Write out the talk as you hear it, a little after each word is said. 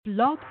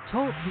Blog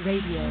Talk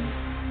Radio.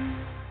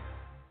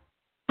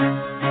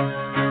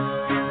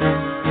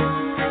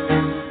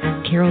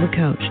 Carol the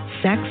Coach.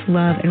 Sex,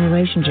 love, and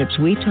relationships.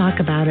 We talk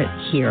about it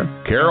here.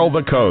 Carol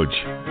the Coach.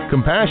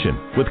 Compassion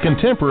with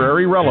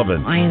contemporary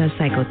relevance. I am a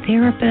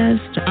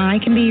psychotherapist. I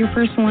can be your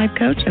personal life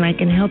coach, and I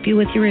can help you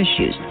with your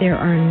issues. There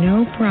are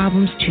no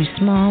problems too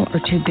small or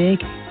too big.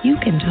 You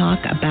can talk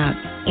about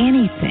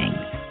anything.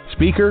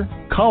 Speaker,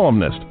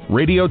 columnist,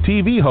 radio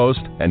TV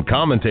host, and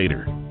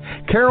commentator.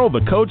 Carol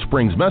the Coach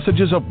brings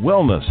messages of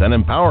wellness and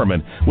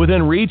empowerment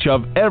within reach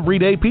of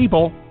everyday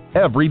people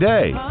every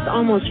day.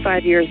 Almost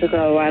 5 years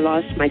ago, I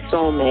lost my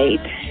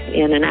soulmate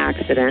in an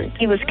accident.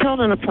 He was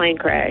killed in a plane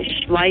crash.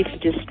 Life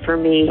just, for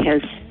me,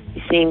 has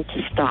seemed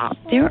to stop.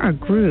 There are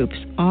groups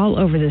all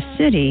over the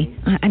city.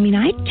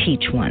 I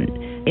teach one.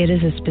 It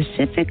is a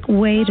specific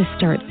way to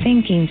start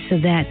thinking so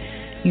that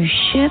you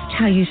shift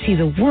how you see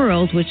the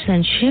world, which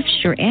then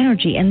shifts your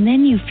energy, and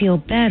then you feel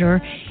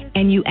better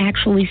and you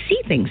actually see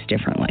things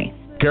differently.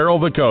 Carol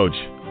the Coach.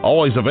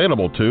 Always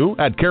available too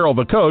at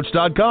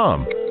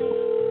carolthecoach.com.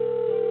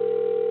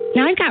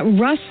 Now I've got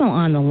Russell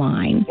on the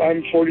line.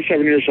 I'm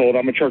 47 years old.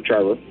 I'm a truck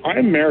driver.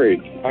 I'm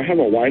married. I have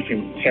a wife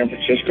in San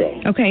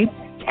Francisco. Okay.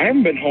 I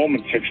haven't been home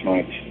in 6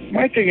 months.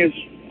 My thing is,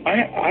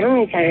 I don't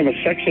know if I have a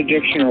sex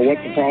addiction or what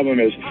the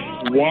problem is.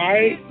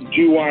 Why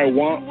do I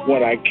want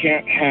what I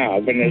can't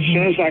have? And as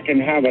soon as I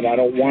can have it, I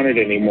don't want it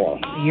anymore.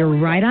 You're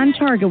right on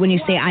target when you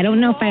say, I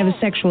don't know if I have a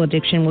sexual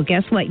addiction. Well,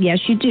 guess what?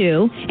 Yes, you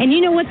do. And you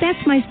know what? That's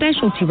my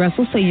specialty,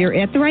 Russell. So you're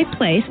at the right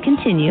place.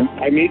 Continue.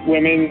 I meet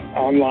women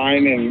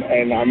online,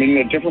 and I'm in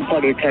a different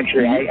part of the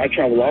country. I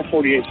travel all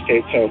 48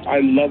 states, so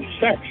I love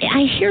sex.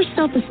 I hear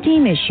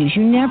self-esteem issues.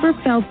 You never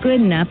felt good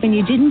enough, and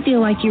you didn't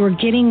feel like you were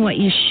getting what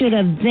you should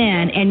have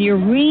then, and you're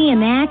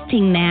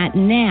reenacting that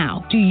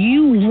now. Do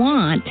you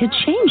want to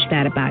change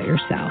that about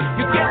yourself? I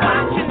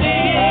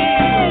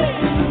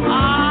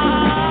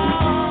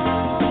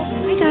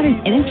got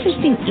an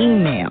interesting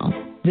email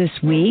this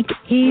week.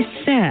 He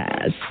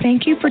says,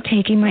 thank you for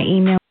taking my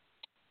email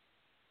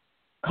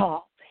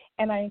call.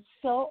 And I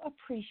so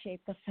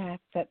appreciate the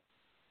fact that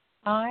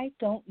I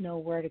don't know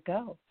where to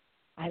go.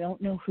 I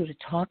don't know who to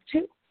talk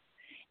to,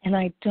 and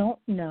I don't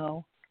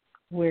know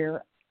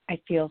where I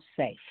feel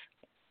safe.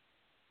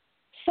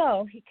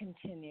 So he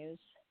continues,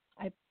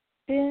 I've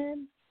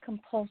been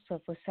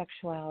compulsive with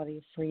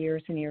sexuality for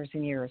years and years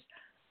and years.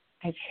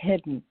 I've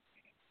hidden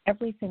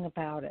everything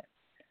about it.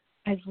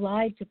 I've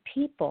lied to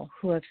people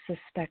who have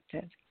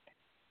suspected.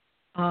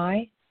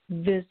 I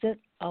visit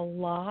a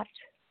lot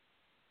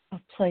of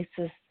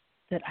places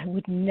that I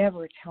would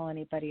never tell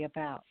anybody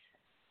about.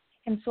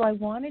 And so I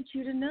wanted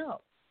you to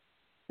know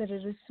that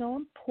it is so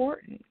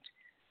important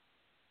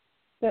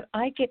that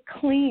I get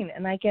clean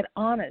and I get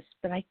honest,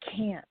 but I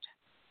can't.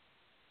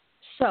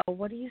 So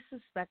what do you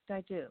suspect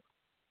I do?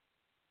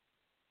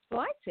 So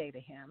I say to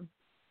him,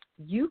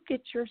 you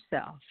get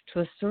yourself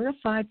to a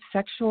certified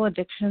sexual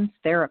addictions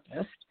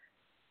therapist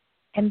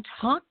and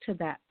talk to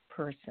that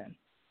person.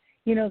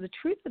 You know, the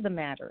truth of the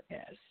matter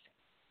is,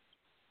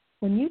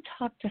 when you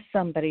talk to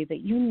somebody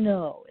that you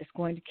know is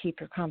going to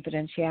keep your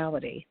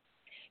confidentiality,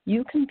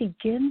 you can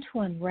begin to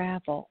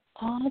unravel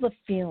all the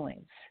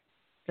feelings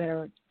that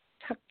are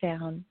tucked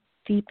down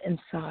deep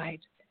inside.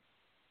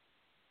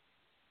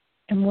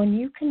 And when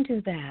you can do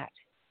that,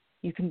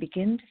 you can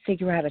begin to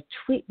figure out a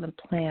treatment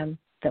plan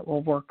that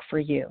will work for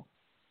you.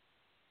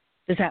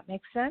 Does that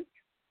make sense?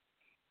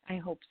 I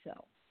hope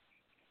so.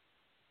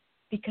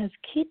 Because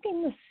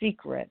keeping the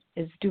secret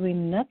is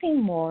doing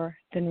nothing more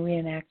than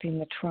reenacting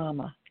the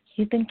trauma.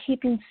 You've been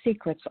keeping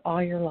secrets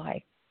all your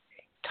life.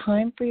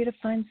 Time for you to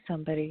find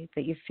somebody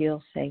that you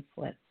feel safe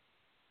with.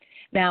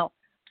 Now,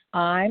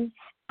 I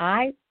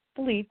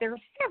believe there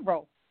are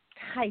several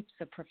types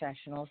of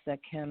professionals that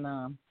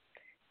can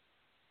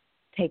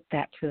take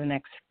that to the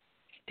next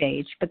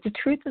stage. But the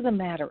truth of the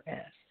matter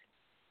is,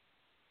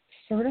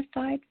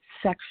 certified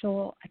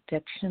sexual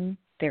addiction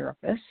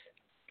therapist,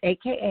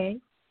 a.k.a.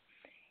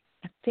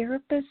 a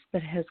therapist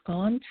that has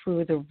gone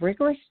through the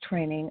rigorous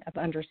training of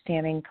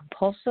understanding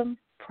compulsive,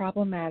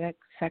 problematic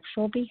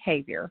sexual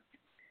behavior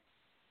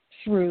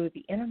through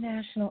the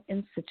International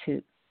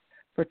Institute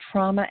for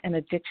Trauma and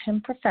Addiction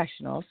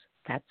Professionals,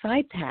 that's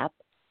ITAP,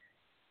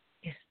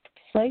 is the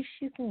place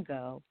you can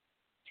go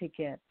to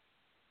get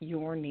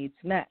your needs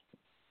met.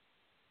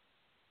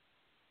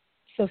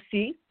 So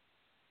see,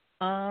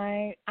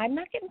 I'm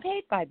not getting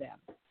paid by them,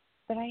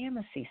 but I am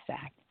a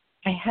CSAC.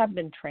 I have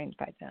been trained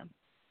by them.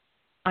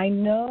 I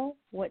know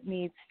what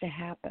needs to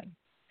happen.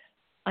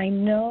 I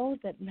know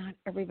that not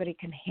everybody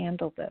can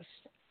handle this.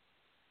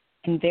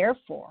 And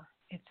therefore,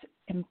 it's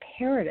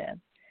imperative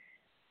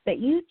that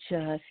you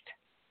just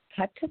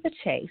cut to the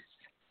chase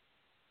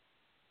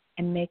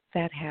and make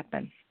that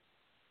happen.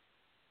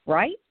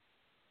 Right?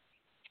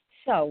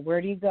 So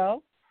where do you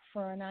go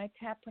for an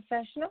ITAP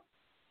professional?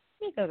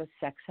 You go to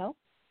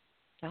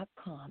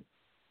sexhelp.com.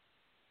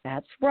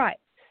 That's right,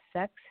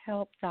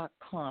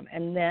 sexhelp.com.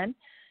 And then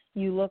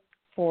you look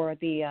for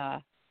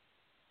the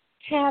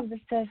tab that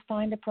says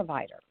Find a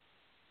Provider.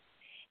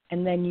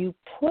 and then you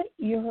put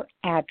your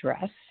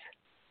address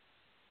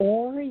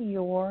or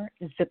your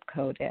zip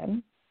code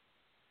in,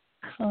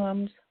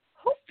 comes,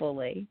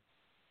 hopefully,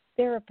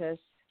 therapists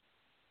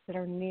that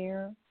are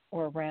near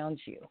or around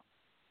you.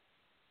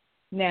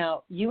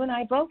 Now, you and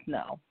I both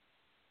know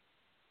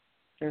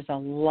there's a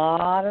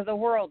lot of the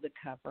world to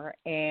cover,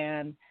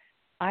 and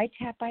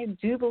ITAP, I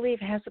do believe,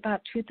 has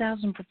about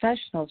 2,000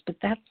 professionals, but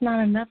that's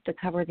not enough to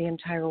cover the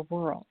entire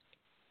world.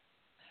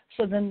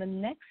 So then the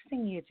next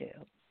thing you do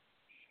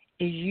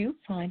is you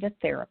find a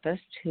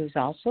therapist who's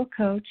also a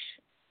coach.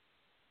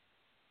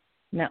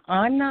 Now,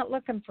 I'm not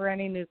looking for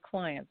any new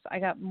clients. I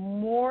got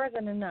more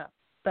than enough,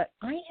 but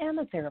I am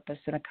a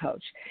therapist and a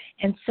coach.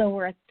 And so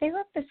where a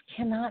therapist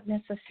cannot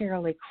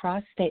necessarily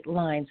cross state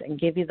lines and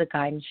give you the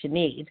guidance you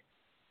need,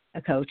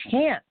 a coach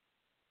can.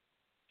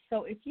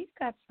 So if you've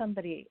got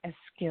somebody as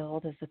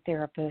skilled as a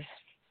therapist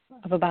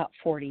of about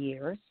 40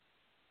 years,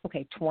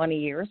 20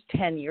 years,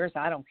 10 years,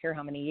 I don't care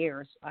how many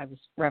years, I was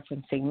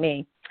referencing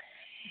me,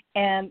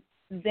 and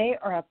they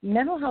are a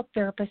mental health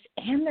therapist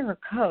and they're a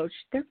coach,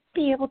 they'll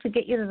be able to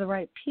get you to the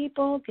right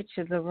people, get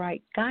you the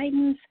right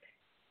guidance,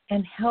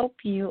 and help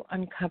you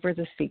uncover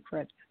the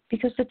secret.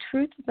 Because the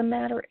truth of the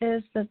matter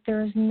is that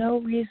there is no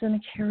reason to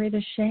carry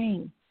the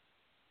shame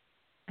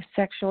of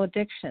sexual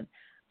addiction.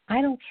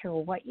 I don't care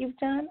what you've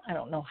done.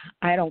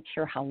 I don't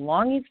care how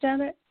long you've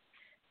done it.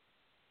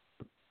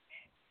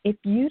 If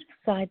you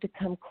decide to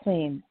come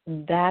clean,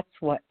 that's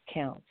what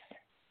counts.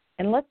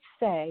 And let's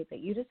say that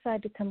you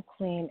decide to come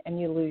clean and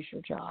you lose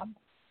your job.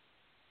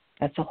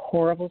 That's a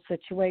horrible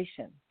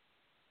situation.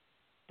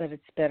 But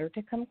it's better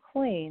to come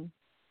clean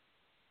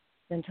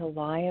than to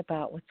lie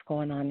about what's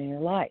going on in your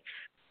life.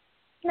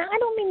 Now, I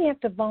don't mean you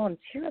have to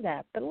volunteer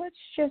that, but let's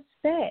just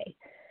say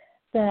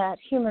that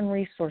Human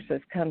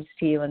Resources comes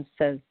to you and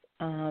says,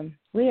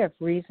 we have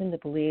reason to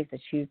believe that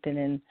you've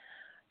been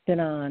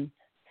on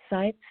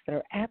sites that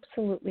are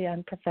absolutely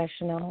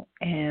unprofessional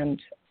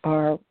and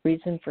are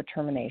reason for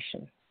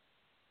termination.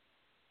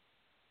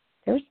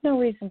 There's no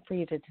reason for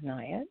you to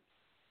deny it.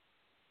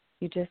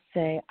 You just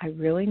say, I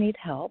really need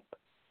help,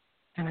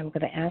 and I'm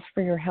going to ask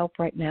for your help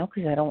right now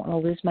because I don't want to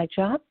lose my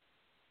job,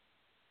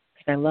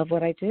 because I love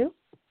what I do,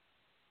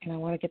 and I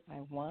want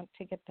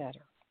to get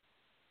better.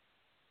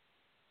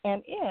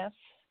 And if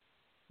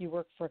you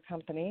work for a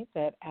company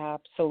that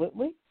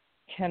absolutely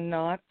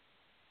cannot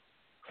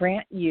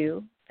grant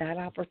you that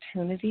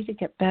opportunity to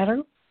get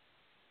better,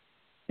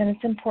 then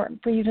it's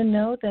important for you to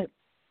know that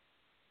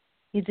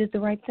you did the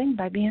right thing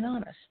by being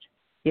honest.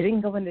 You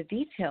didn't go into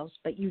details,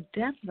 but you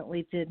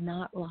definitely did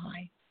not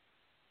lie.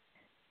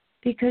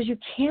 Because you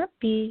can't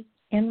be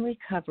in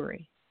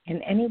recovery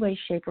in any way,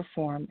 shape, or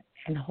form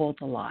and hold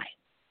a lie.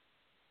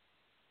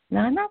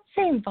 Now, I'm not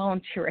saying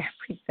volunteer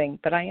everything,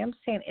 but I am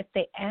saying if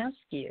they ask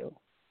you,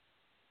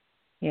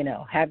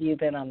 have you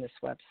been on this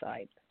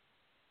website?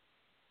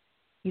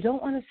 You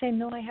don't want to say,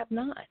 no, I have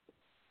not.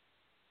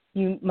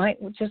 You might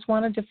just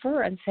want to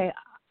defer and say,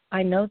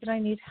 I know that I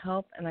need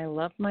help and I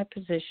love my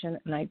position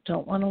and I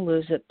don't want to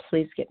lose it.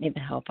 Please get me the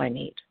help I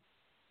need.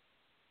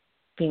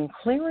 Being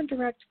clear and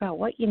direct about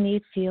what you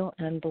need, feel,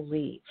 and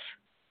believe.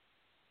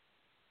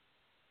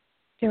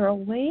 There are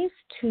ways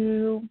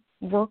to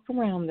work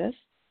around this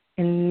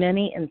in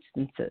many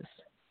instances.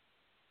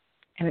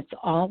 And it's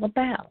all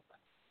about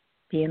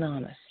being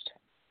honest,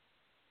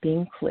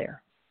 being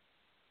clear,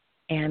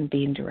 and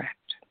being direct.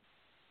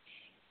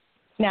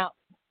 Now,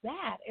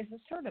 that is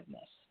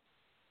assertiveness.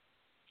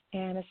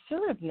 And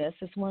assertiveness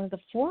is one of the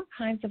 4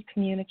 kinds of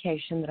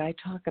communication that I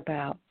talk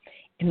about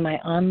in my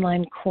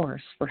online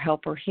course for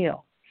Help or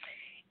Heal.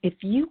 If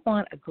you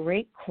want a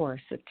great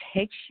course that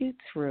takes you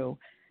through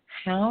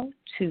how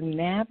to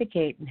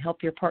navigate and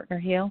help your partner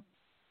heal,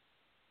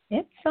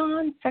 it's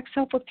on Sex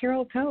Help with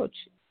Carol Coach.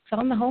 It's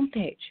on the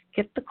homepage.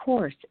 Get the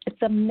course.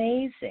 It's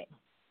amazing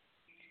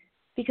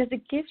because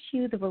it gives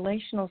you the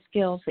relational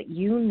skills that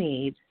you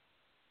need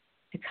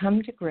to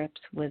come to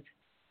grips with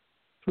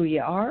who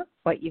you are,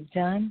 what you've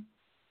done,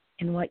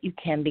 and what you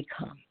can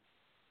become.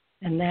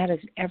 And that is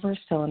ever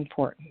so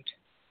important.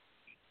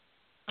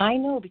 I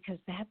know because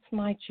that's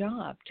my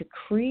job, to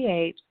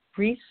create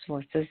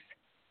resources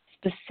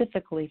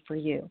specifically for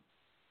you.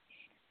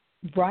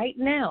 Right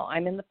now,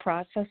 I'm in the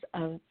process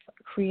of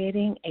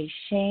creating a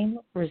shame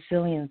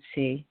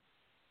resiliency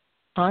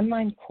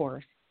online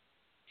course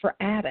for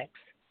addicts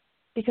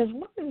because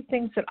one of the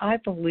things that I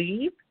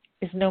believe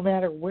is no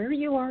matter where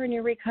you are in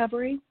your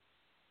recovery,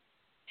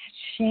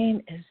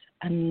 shame is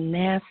a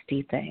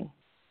nasty thing.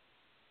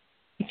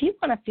 If you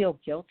want to feel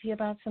guilty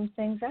about some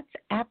things, that's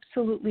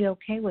absolutely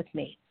okay with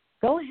me.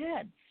 Go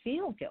ahead,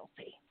 feel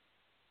guilty.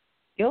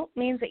 Guilt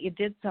means that you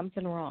did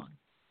something wrong.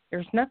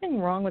 There's nothing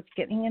wrong with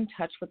getting in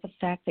touch with the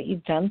fact that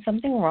you've done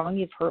something wrong,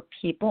 you've hurt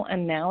people,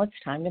 and now it's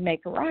time to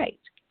make it right.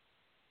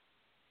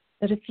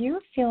 But if you're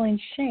feeling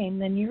shame,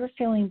 then you're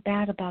feeling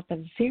bad about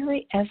the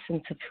very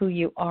essence of who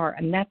you are,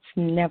 and that's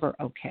never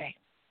okay.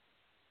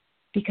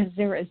 Because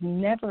there is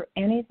never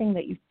anything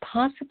that you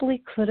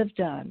possibly could have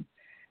done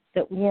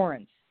that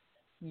warrants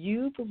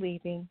you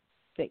believing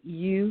that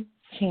you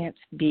can't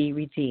be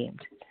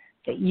redeemed.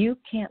 that you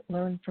can't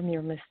learn from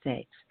your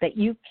mistakes, that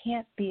you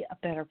can't be a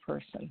better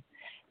person.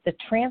 The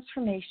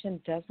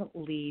transformation doesn't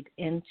lead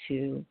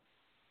into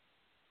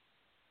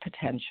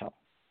potential.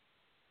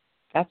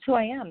 That's who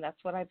I am.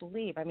 That's what I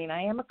believe. I mean,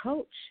 I am a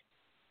coach,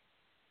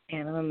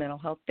 and I'm a mental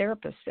health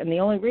therapist. And the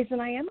only reason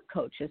I am a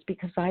coach is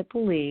because I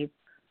believe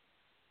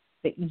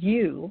that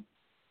you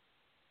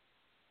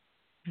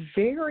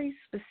very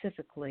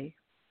specifically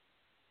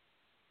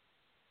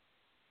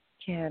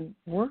can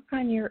work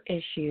on your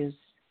issues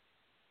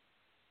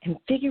and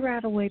figure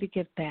out a way to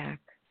give back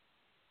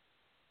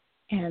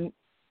and,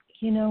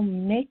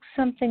 make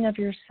something of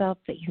yourself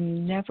that you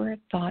never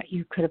thought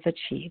you could have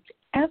achieved,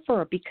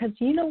 ever. Because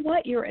you know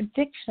what? Your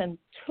addiction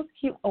took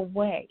you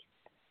away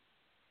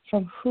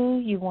from who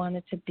you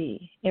wanted to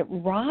be. It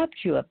robbed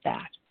you of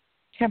that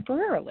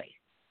temporarily.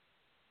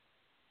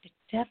 But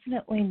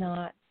definitely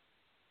not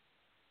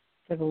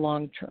for the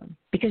long term,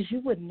 because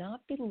you would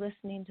not be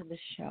listening to the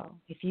show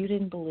if you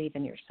didn't believe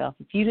in yourself,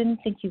 if you didn't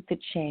think you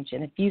could change,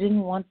 and if you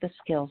didn't want the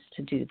skills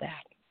to do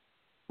that,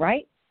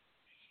 right?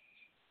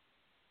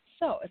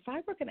 So if I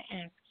were going to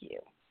ask you,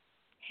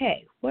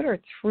 hey, what are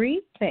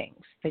 3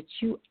 things that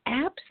you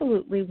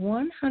absolutely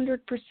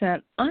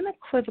 100%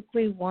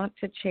 unequivocally want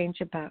to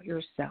change about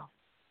yourself,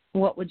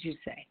 what would you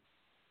say?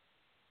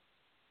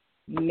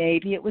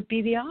 Maybe it would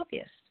be the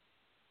obvious.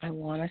 I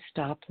want to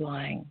stop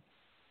lying.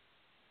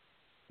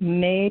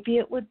 Maybe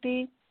it would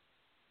be,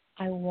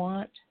 I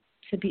want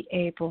to be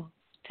able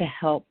to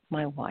help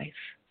my wife.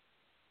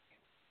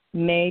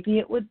 Maybe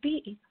it would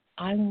be,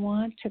 I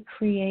want to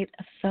create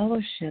a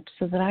fellowship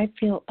so that I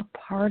feel a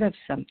part of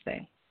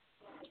something.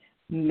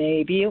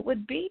 Maybe it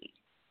would be,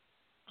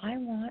 I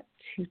want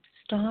to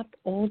stop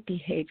old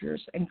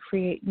behaviors and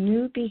create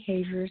new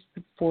behaviors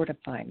that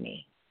fortify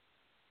me.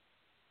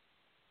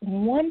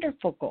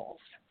 Wonderful goals.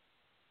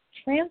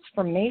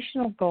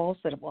 Transformational goals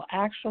that will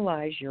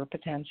actualize your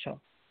potential.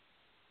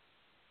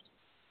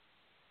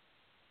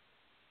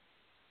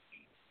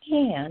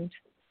 And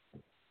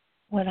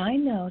what I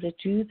know to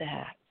do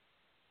that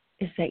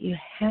is that you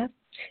have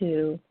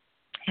to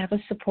have a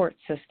support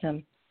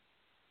system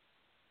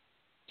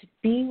to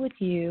be with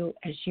you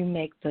as you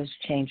make those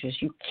changes.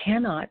 You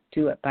cannot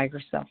do it by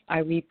yourself. I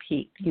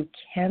repeat, you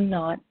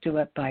cannot do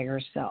it by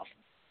yourself.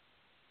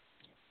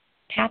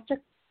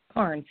 Patrick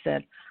Carnes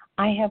said,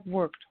 I have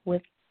worked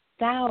with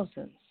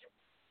thousands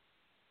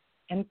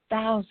and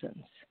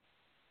thousands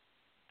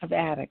of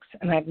addicts,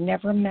 and I've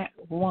never met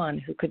one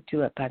who could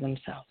do it by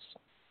themselves.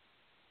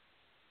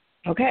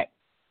 Okay,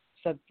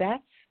 so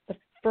that's the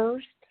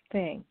first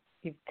thing.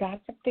 You've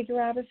got to figure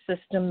out a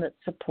system that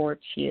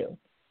supports you.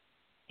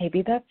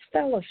 Maybe that's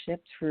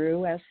fellowship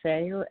through SA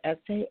or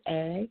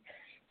SAA.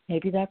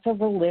 Maybe that's a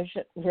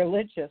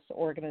religious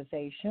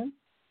organization.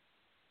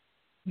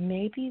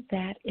 Maybe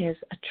that is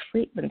a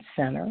treatment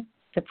center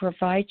that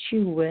provides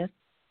you with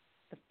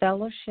the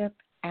fellowship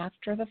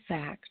after the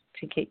fact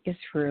to get you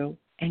through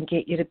and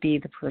get you to be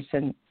the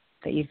person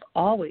that you've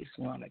always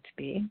wanted to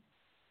be.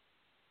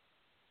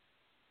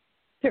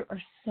 There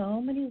are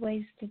so many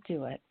ways to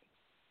do it,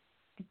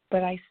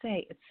 but I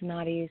say it's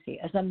not easy.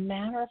 As a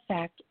matter of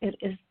fact, it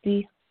is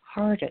the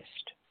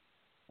hardest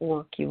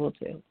work you will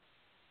do.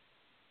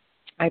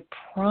 I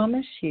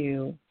promise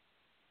you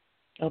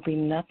there'll be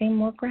nothing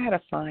more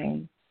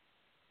gratifying,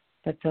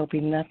 but there'll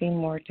be nothing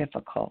more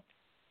difficult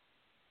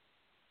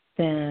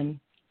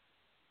than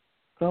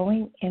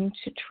going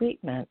into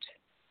treatment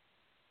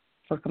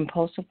for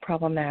compulsive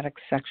problematic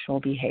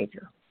sexual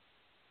behavior.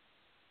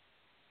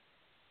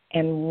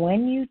 And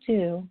when you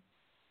do,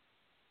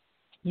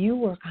 you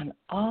work on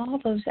all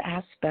those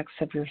aspects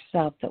of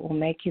yourself that will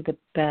make you the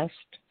best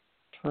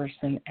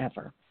person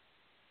ever.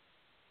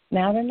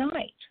 Now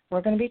tonight,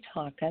 we're going to be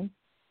talking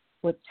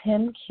with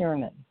Tim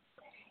Kiernon,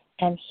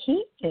 and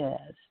he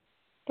is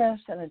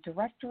president and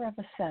director of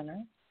a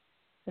center.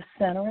 The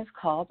center is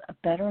called A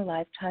Better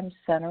Lifetime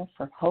Center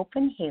for Hope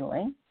and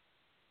Healing.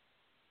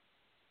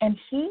 And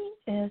he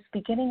is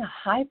beginning a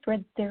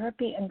hybrid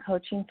therapy and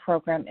coaching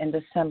program in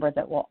December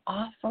that will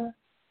offer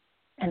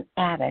an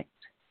addict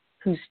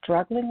who's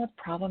struggling with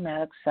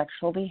problematic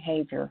sexual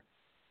behavior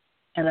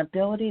an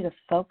ability to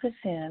focus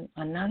in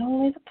on not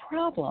only the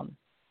problem,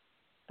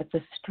 but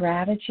the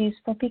strategies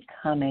for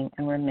becoming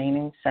and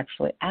remaining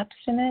sexually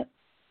abstinent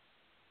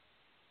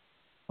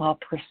while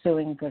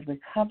pursuing good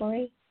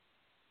recovery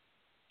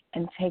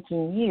and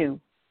taking you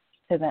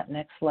to that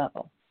next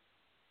level.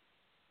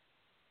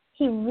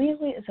 He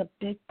really is a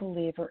big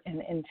believer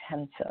in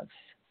intensives.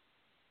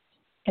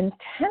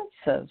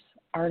 Intensives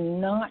are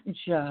not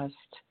just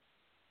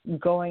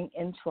going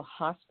into a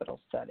hospital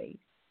study.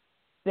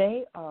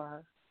 They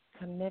are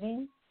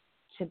committing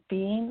to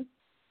being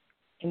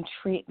in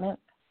treatment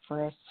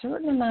for a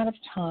certain amount of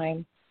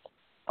time,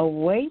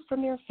 away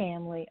from your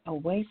family,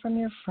 away from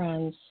your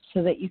friends,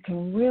 so that you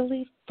can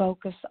really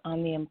focus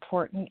on the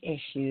important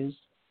issues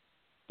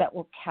that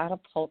will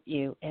catapult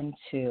you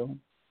into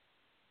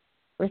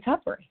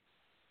recovery.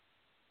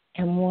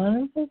 And one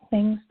of the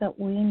things that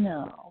we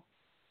know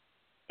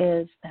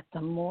is that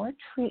the more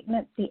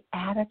treatment the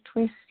addict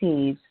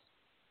receives,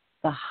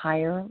 the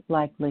higher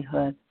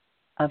likelihood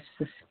of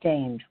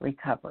sustained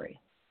recovery.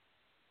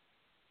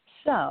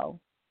 So,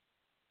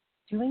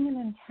 doing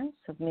an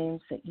intensive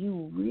means that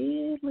you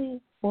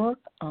really work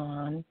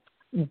on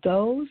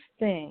those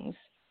things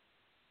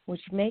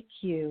which make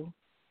you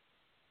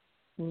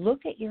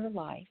look at your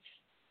life,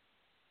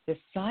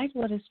 decide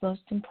what is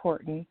most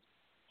important,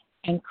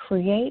 and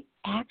create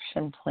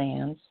action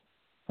plans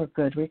for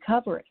good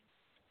recovery.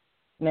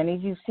 Many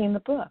of you have seen the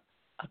book,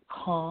 A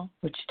Call,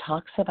 which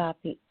talks about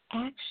the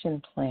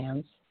action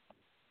plans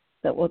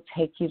that will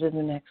take you to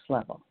the next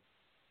level.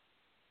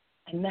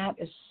 And that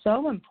is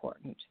so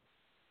important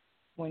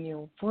when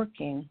you're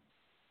working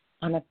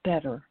on a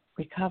better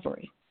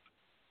recovery.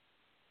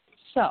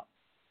 So,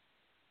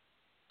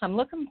 I'm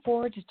looking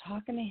forward to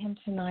talking to him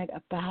tonight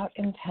about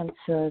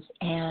intensives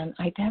and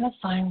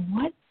identifying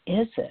what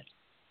is it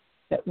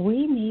that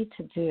we need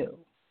to do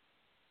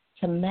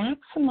to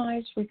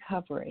maximize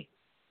recovery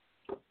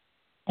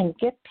and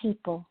get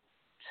people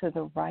to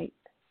the right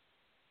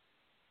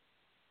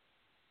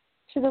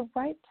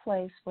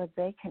place where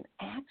they can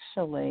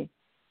actually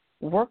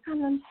work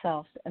on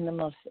themselves in the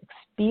most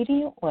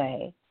expedient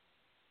way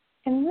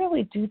and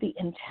really do the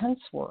intense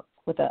work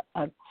with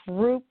a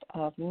group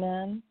of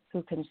men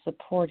who can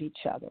support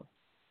each other.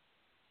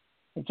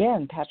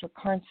 Again, Patrick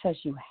Carnes says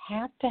you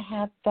have to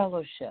have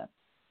fellowship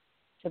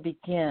to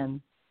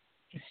begin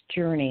this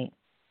journey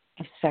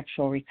of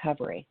sexual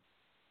recovery.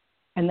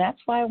 And that's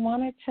why I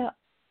wanted to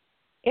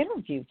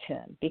interview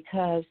Tim,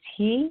 because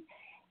he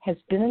has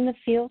been in the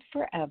field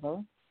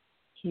forever.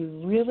 He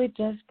really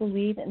does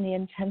believe in the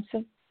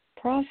intensive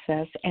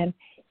process, and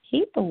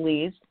he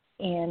believes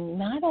in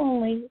not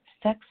only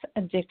sex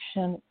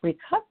addiction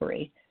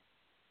recovery,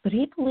 but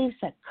he believes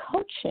that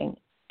coaching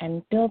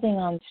and building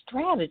on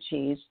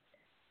strategies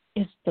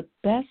is the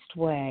best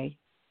way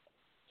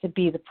to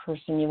be the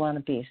person you want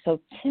to be.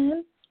 So,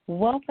 Tim,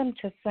 welcome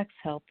to Sex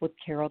Help with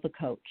Carol the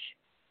Coach.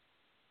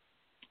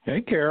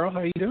 Hey, Carol,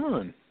 how you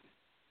doing?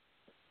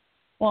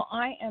 Well,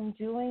 I am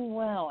doing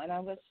well, and I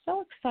was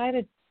so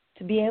excited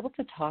to be able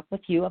to talk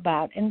with you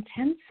about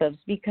intensives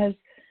because,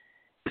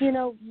 you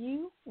know,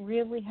 you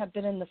really have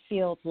been in the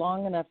field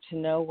long enough to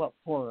know what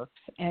works,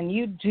 and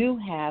you do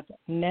have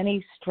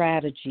many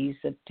strategies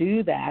that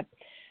do that.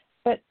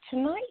 But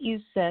tonight you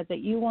said that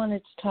you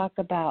wanted to talk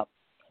about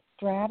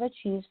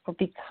strategies for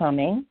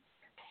becoming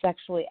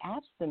sexually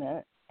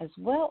abstinent as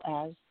well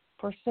as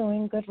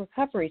pursuing good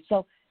recovery.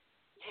 So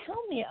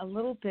tell me a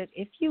little bit,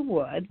 if you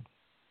would,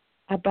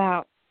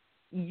 about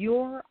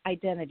your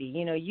identity.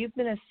 You know, you've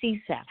been a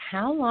CSAT.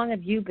 How long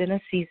have you been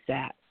a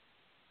CSAT?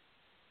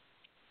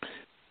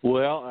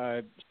 Well,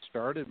 I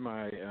started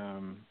my,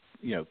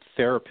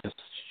 therapist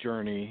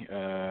journey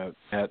at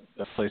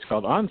a place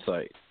called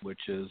Onsite, which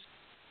is,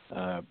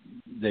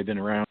 they've been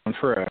around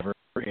forever,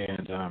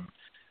 and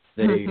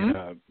they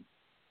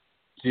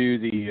do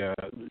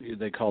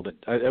they called it,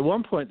 at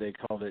one point they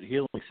called it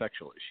healing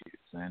sexual issues,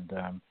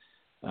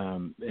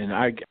 and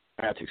I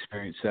got to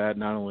experience that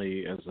not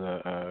only as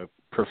a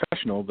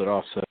professional, but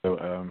also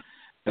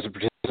as a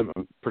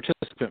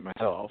participant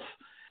myself.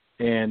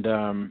 And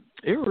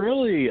it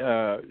really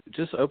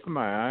just opened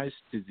my eyes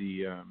to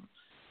the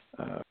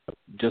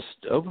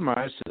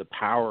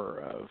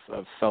power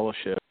of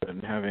fellowship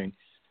and having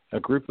a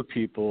group of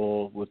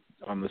people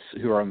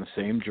who are on the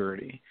same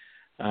journey.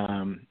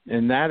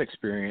 And that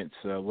experience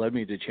led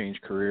me to change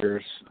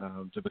careers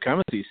to become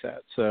a CSAT.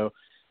 So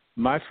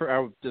I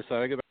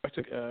decided to go back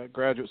to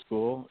graduate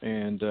school,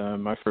 and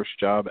my first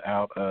job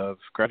out of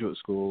graduate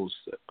school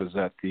was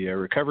at the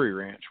Recovery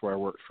Ranch, where I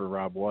worked for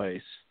Rob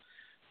Weiss.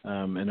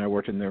 And I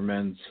worked in their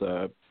men's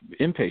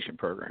inpatient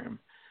program.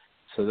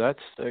 So that's,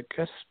 I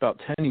guess, about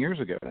 10 years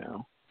ago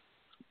now.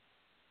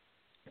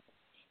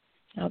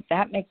 Now,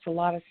 that makes a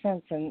lot of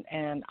sense,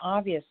 and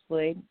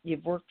obviously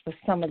you've worked with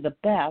some of the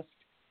best.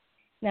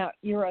 Now,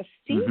 you're a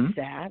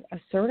CSAT, a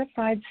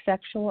certified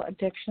sexual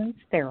addictions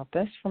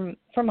therapist from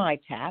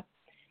ITAP.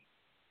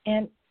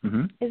 And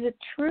is it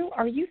true,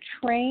 are you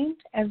trained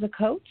as a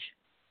coach?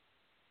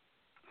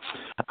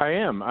 I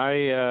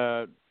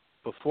am.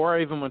 Before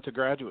I even went to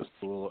graduate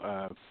school,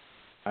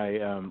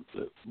 I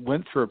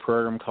went through a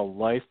program called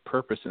Life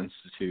Purpose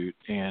Institute,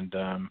 and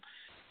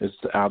it's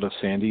out of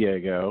San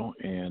Diego,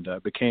 and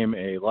became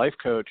a life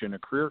coach and a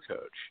career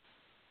coach.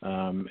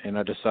 And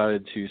I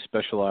decided to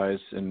specialize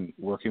in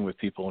working with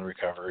people in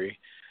recovery.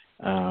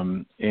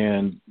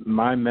 And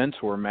my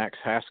mentor, Max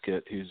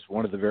Haskett, who's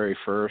one of the very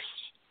first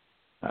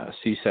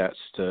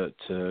CSATs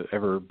to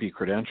ever be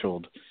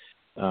credentialed,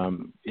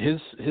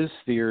 his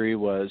theory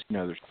was,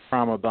 there's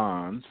trauma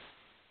bonds,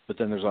 but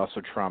then there's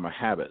also trauma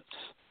habits.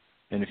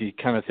 And if you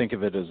kind of think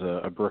of it as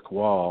a brick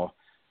wall,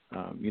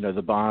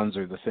 the bonds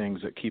are the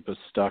things that keep us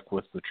stuck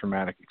with the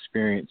traumatic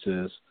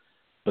experiences,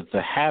 but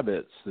the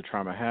habits, the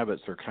trauma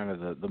habits, are kind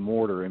of the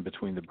mortar in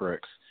between the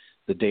bricks,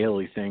 the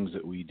daily things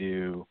that we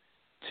do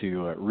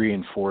to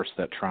reinforce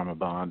that trauma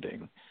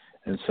bonding.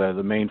 And so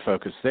the main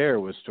focus there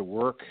was to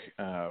work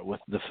with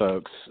the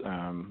folks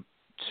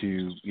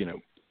to,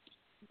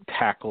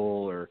 tackle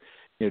or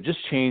just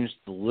change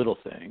the little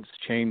things,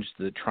 change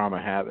the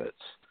trauma habits.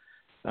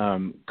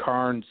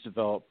 Carnes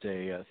developed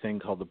a thing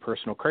called the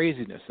Personal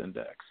Craziness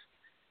Index,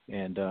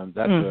 and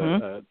that's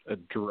a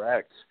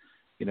direct,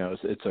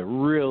 it's a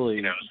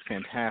really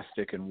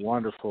fantastic and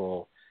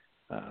wonderful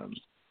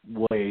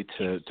way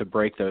to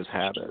break those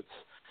habits.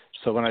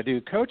 So when I do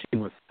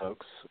coaching with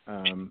folks,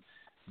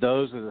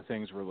 those are the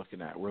things we're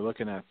looking at. We're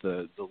looking at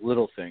the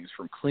little things,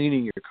 from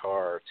cleaning your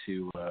car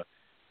to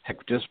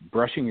just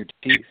brushing your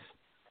teeth.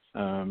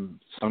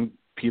 Some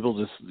people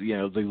just,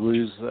 they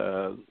lose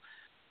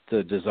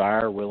the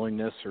desire,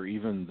 willingness, or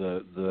even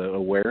the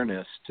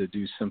awareness to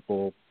do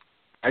simple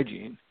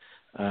hygiene.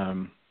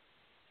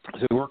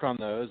 So work on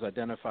those,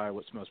 identify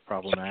what's most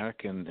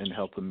problematic, and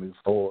help them move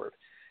forward.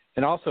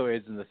 And also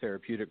aids in the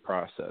therapeutic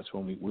process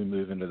when we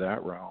move into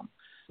that realm.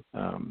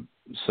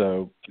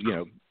 So,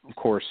 of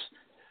course,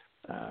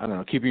 I don't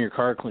know, keeping your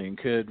car clean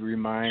could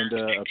remind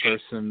a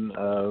person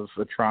of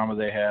a trauma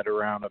they had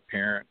around a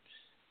parent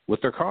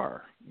with their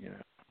car,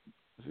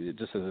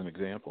 just as an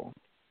example.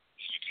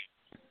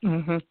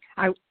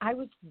 I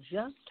was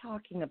just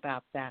talking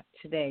about that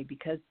today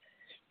because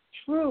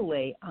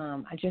truly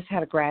I just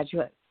had a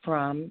graduate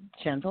from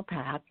Gentle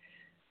Path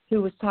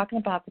who was talking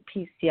about the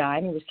PCI,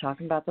 and he was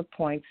talking about the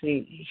points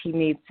that he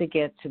needs to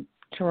get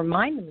to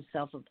remind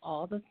himself of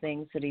all the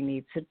things that he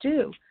needs to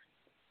do.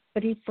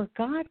 But he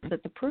forgot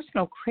that the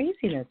personal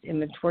craziness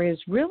inventory is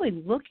really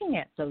looking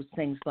at those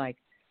things like,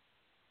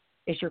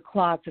 is your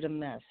closet a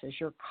mess? Is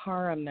your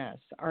car a mess?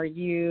 Are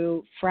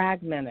you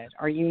fragmented?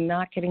 Are you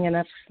not getting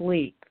enough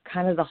sleep?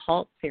 Kind of the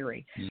HALT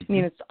theory. I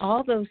mean, it's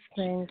all those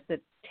things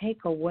that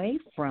take away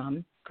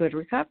from good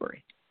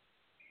recovery.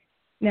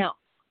 Now,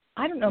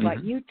 I don't know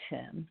about you,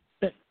 Tim,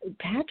 but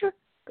Patrick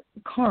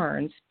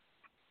Carnes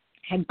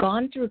had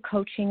gone through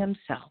coaching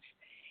himself.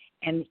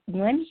 And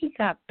when he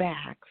got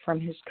back from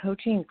his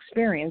coaching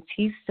experience,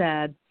 he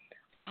said,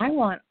 I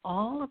want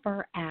all of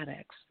our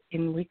addicts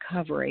in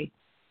recovery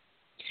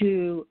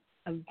to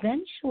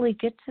eventually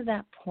get to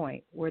that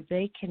point where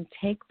they can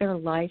take their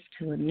life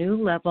to a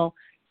new level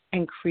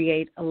and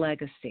create a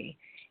legacy.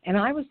 And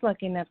I was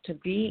lucky enough to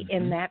be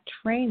in that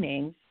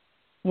training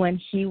when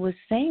he was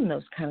saying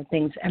those kind of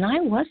things. And I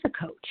was a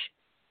coach.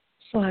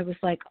 So I was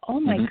like, oh,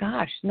 my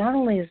gosh, not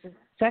only is it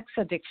sex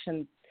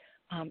addiction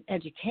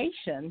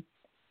education,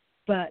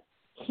 but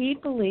he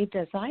believed,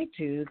 as I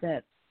do,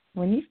 that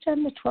when you've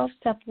done the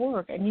 12-step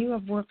work and you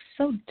have worked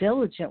so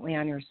diligently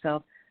on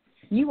yourself,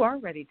 you are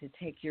ready to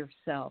take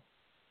yourself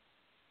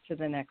to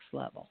the next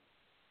level.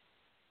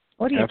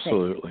 What do you think?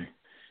 Absolutely.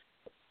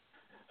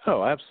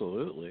 Oh,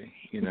 absolutely.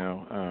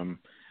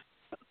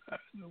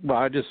 Well,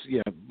 I just,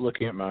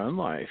 looking at my own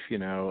life,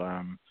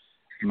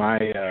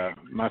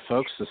 my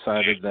folks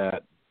decided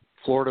that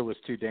Florida was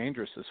too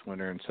dangerous this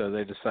winter, and so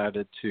they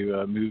decided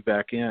to move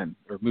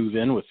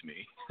in with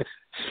me.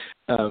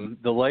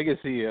 The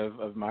legacy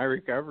of my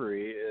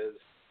recovery is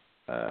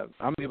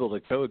I'm able to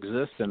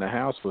coexist in a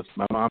house with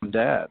my mom and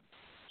dad.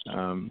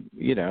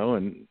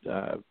 And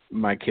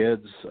my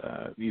kids,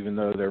 even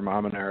though their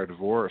mom and I are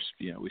divorced,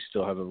 we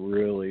still have a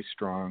really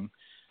strong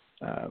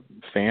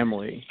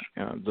family,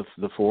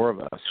 the four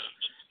of us.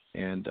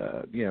 And,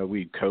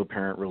 we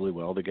co-parent really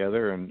well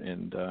together.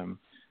 And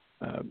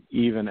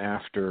even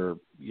after,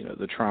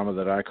 the trauma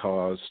that I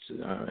caused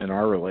in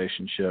our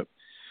relationship,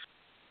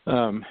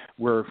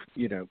 we're,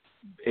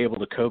 able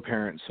to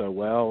co-parent so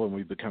well, and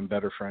we've become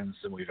better friends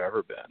than we've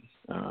ever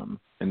been.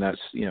 And that's,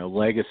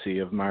 legacy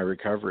of my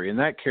recovery. And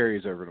that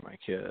carries over to my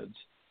kids.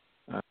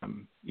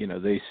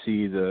 They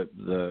see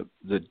the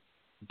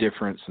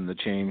difference and the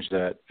change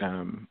that,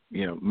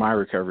 my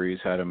recovery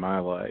has had in my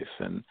life.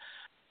 And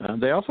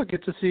they also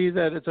get to see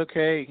that it's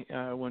okay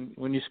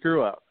when you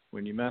screw up,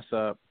 when you mess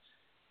up,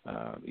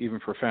 even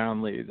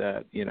profoundly,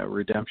 that,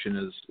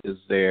 redemption is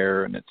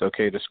there, and it's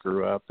okay to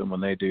screw up. And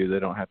when they do, they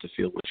don't have to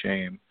feel the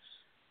shame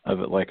of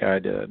it like I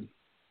did.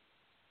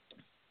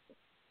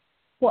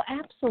 Well,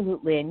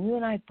 absolutely. And you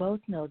and I both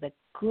know that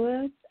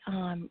good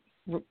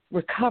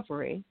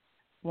recovery,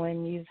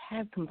 when you've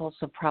had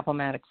compulsive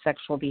problematic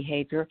sexual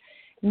behavior,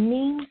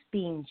 means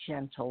being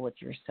gentle with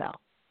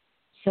yourself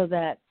so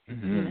that,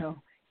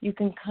 you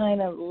can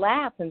kind of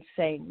laugh and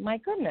say, my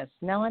goodness,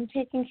 now I'm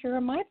taking care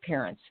of my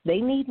parents.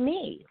 They need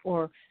me.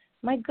 Or,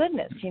 my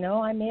goodness,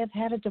 I may have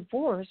had a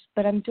divorce,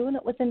 but I'm doing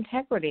it with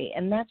integrity.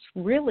 And that's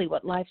really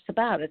what life's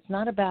about. It's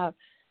not about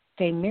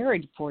staying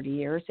married 40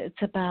 years. It's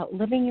about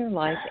living your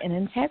life in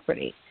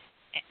integrity.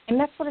 And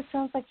that's what it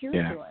sounds like you're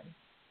doing.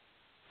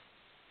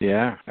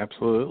 Yeah,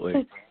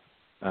 absolutely.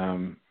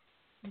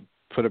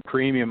 Put a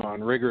premium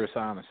on rigorous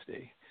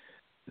honesty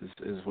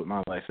is what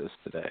my life is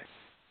today.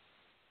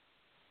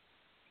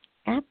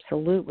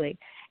 Absolutely.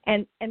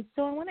 And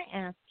so I want to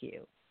ask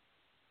you,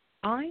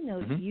 I know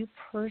that you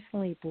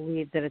personally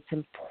believe that it's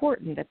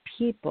important that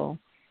people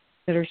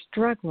that are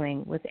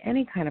struggling with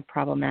any kind of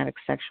problematic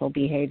sexual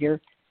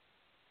behavior,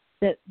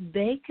 that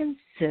they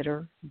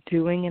consider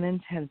doing an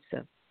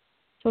intensive.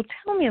 So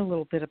tell me a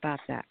little bit about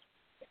that.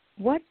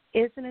 What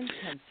is an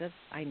intensive?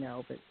 I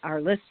know, but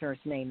our listeners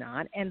may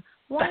not. And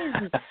why is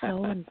it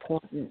so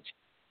important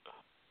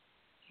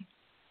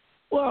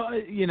Well,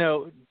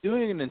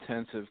 doing an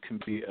intensive can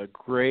be a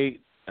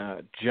great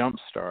jump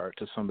start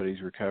to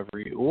somebody's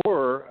recovery,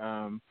 or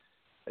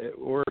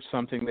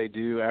something they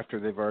do after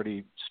they've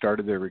already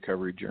started their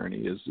recovery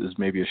journey is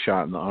maybe a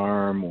shot in the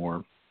arm,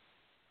 or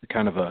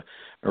kind of a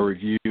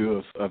review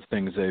of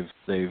things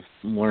they've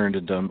learned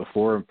and done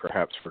before and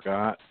perhaps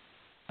forgot.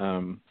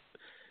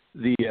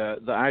 The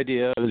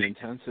idea of an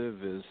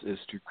intensive is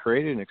to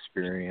create an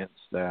experience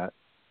that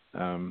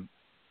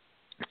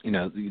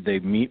they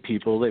meet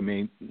people they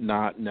may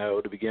not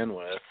know to begin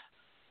with,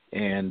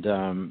 and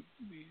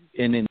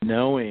in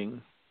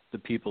knowing the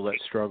people that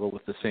struggle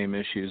with the same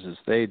issues as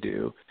they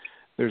do,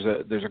 there's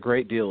a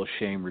great deal of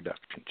shame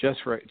reduction just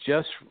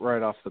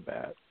right off the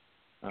bat.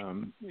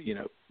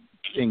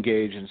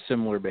 Engage in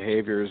similar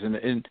behaviors,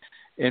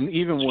 and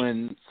even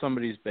when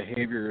somebody's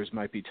behaviors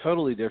might be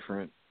totally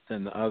different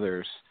than the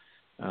others,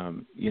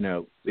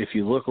 if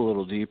you look a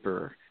little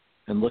deeper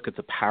and look at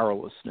the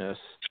powerlessness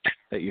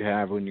that you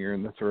have when you're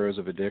in the throes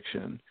of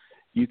addiction,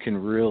 you can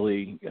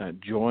really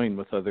join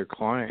with other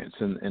clients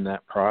in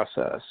that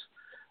process.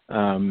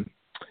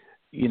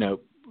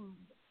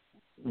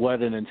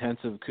 What an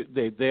intensive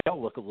they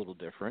all look a little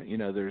different.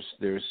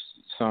 There's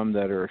some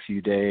that are a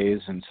few days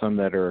and some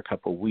that are a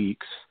couple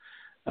weeks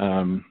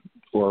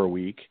or a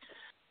week.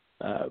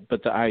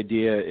 But the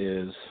idea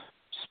is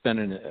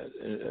spending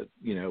an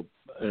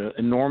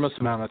enormous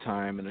amount of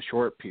time in a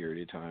short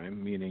period of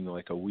time, meaning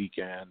like a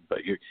weekend, but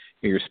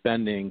you're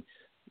spending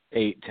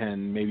 8,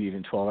 10, maybe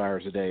even 12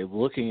 hours a day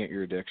looking at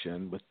your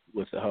addiction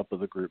with the help of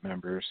the group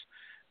members,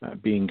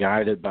 being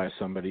guided by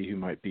somebody who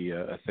might be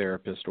a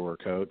therapist or a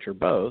coach or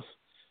both,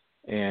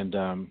 and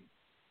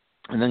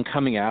then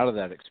coming out of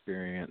that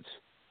experience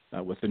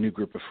with a new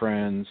group of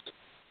friends,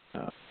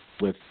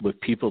 with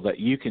people that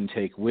you can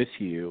take with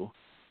you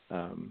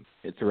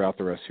throughout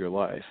the rest of your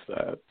life.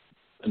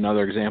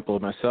 Another example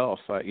of myself,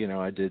 I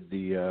did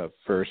the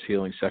first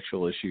Healing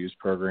Sexual Issues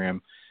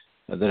program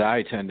that I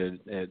attended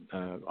at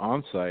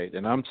on-site,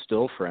 and I'm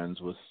still friends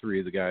with 3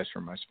 of the guys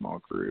from my small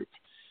group.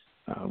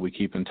 We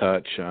keep in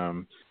touch.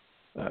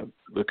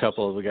 A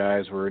couple of the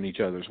guys were in each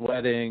other's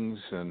weddings,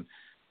 and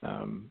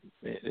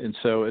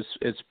so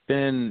it's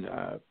been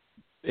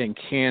and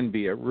can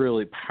be a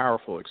really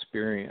powerful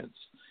experience.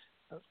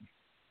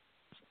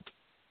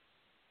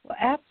 Well,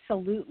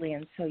 absolutely.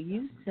 And so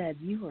you said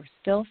you were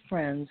still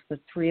friends with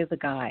 3 of the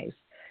guys,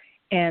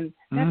 and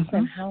that's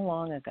been how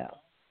long ago?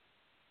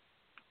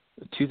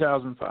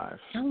 2005.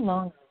 How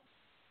long?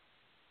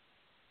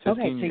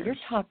 Okay, so years. you're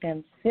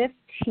talking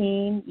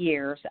 15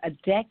 years, a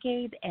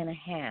decade and a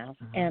half.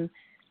 And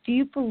do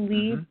you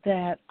believe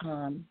that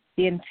the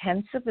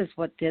intensive is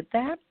what did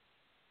that?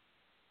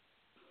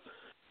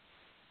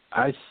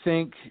 I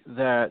think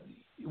that,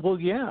 well,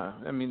 yeah.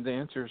 I mean,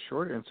 the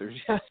short answer is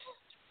yes.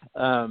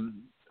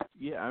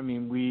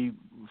 We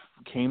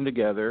came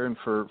together, and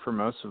for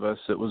most of us,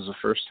 it was the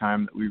first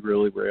time that we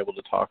really were able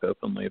to talk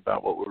openly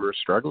about what we were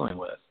struggling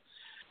with.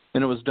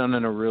 And it was done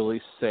in a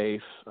really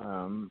safe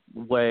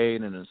way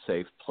and in a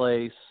safe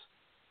place.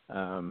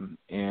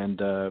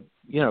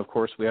 Of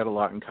course, we had a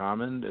lot in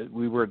common.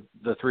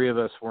 The 3 of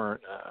us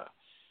weren't,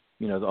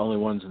 the only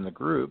ones in the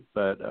group,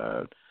 but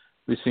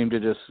we seemed to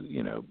just,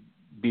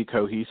 be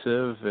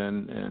cohesive,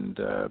 and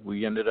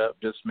we ended up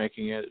just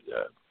making it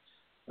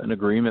an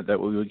agreement that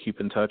we would keep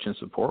in touch and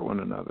support one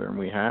another, and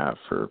we have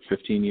for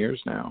 15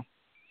 years now.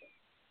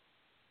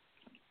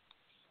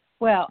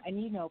 Well, and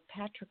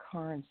Patrick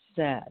Carnes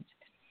said,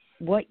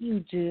 what you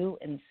do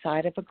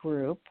inside of a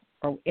group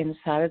or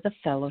inside of the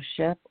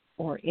fellowship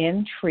or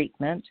in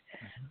treatment,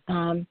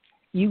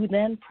 you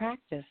then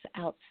practice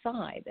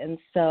outside. And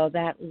so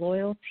that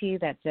loyalty,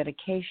 that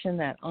dedication,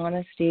 that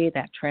honesty,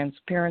 that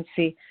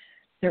transparency,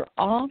 they're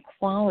all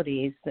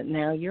qualities that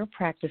now you're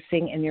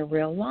practicing in your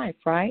real life,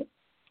 right?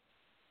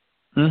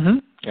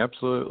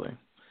 Absolutely.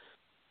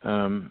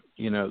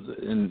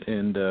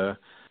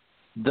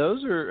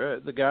 Those are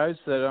the guys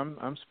that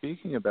I'm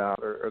speaking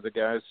about, are the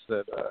guys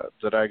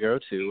that I go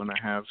to when I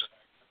have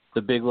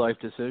the big life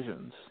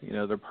decisions.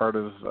 They're part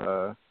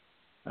of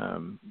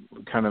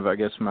kind of, I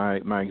guess,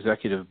 my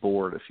executive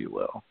board, if you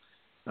will.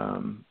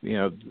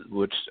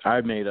 Which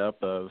I made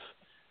up of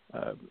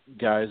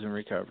guys in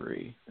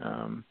recovery,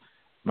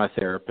 my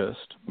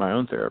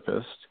own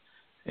therapist,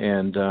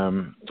 and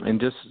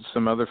just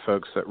some other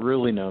folks that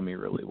really know me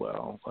really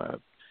well.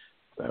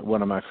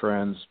 One of my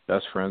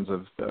best friends,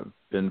 I've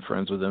been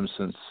friends with him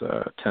since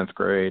 10th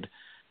grade,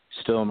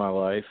 still in my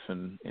life,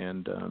 and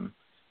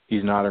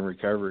he's not in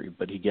recovery,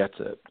 but he gets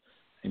it.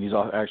 And he's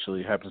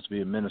actually happens to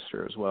be a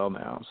minister as well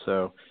now.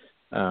 So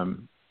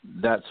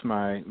that's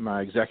my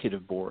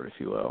executive board, if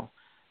you will.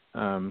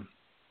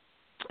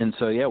 And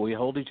so, yeah, we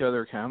hold each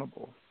other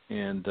accountable.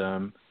 And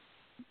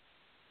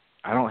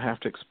I don't have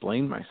to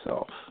explain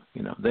myself.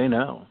 They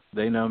know.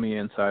 They know me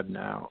inside and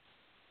out.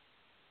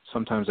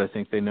 Sometimes I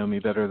think they know me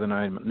better than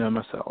I know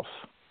myself.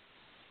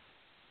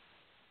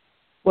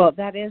 Well,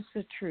 that is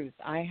the truth.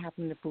 I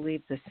happen to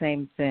believe the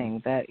same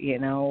thing, that,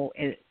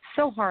 it's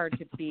so hard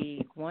to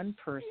be one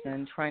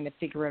person trying to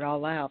figure it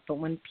all out. But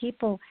when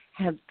people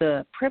have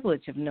the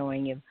privilege of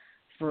knowing you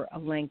for a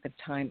length of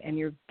time and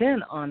you've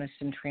been honest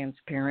and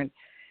transparent,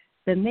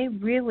 then they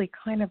really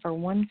kind of are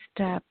one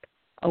step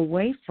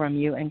away from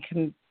you and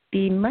can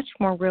be much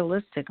more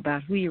realistic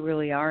about who you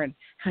really are and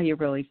how you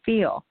really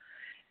feel.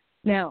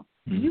 Now,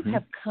 you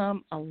have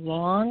come a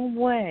long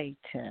way,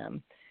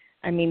 Tim.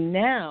 I mean,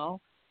 now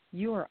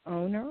you are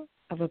owner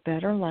of a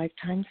Better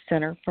Lifetime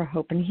Center for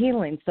Hope and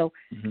Healing. So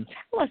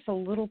tell us a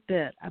little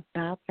bit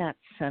about that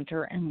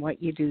center and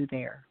what you do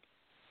there.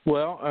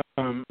 Well,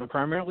 I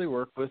primarily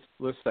work with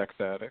sex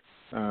addicts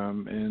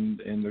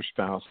and their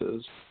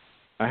spouses.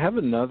 I have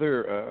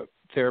another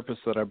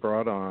therapist that I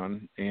brought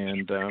on,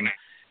 and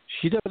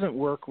she doesn't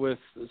work with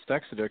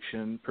sex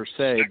addiction per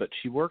se, but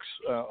she works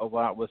a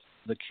lot with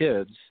the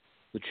kids,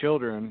 the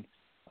children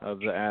of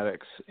the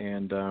addicts,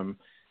 and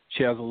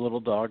she has a little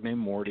dog named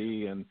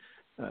Morty, and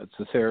it's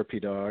a therapy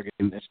dog,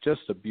 and it's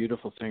just a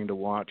beautiful thing to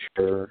watch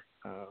her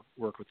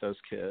work with those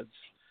kids.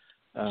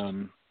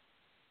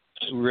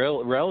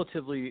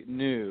 Relatively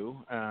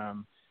new,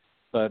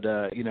 but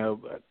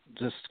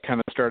just kind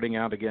of starting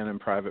out again in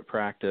private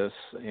practice,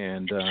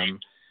 and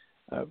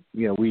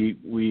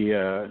we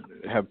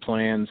have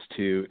plans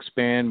to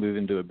expand, move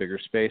into a bigger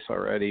space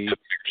already,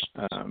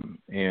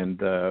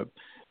 and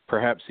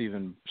perhaps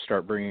even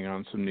start bringing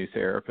on some new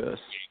therapists.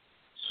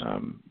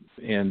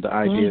 And the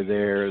idea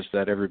there is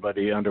that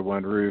everybody under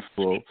one roof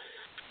will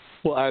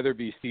either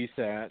be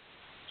CSAT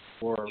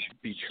or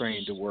be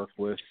trained to work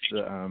with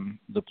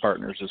the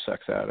partners of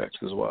sex addicts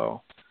as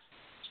well.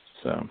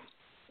 So,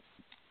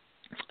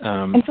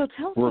 and so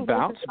tell us we're a little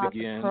about bit to about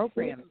begin. the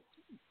program.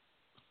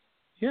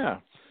 Yeah.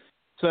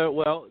 So,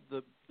 well,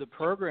 the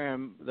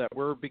program that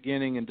we're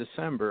beginning in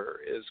December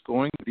is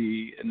going to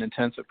be an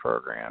intensive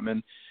program,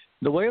 and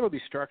the way it'll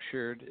be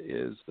structured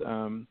is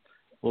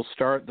we'll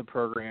start the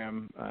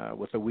program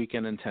with a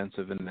weekend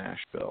intensive in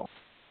Nashville.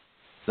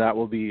 That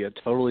will be a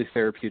totally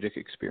therapeutic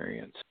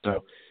experience.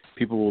 So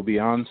people will be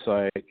on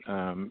site,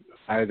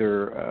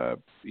 either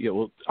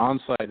on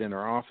site in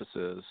our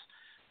offices.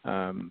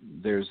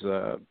 There's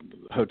a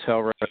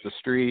hotel right up the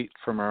street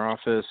from our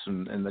office,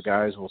 and the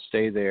guys will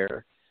stay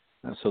there.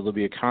 So there'll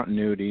be a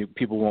continuity.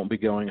 People won't be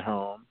going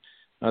home.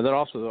 That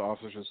also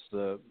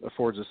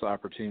affords us the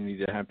opportunity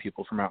to have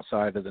people from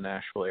outside of the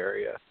Nashville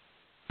area.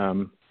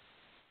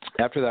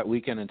 After that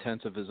weekend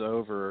intensive is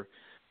over,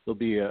 there'll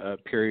be a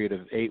period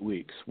of 8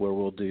 weeks where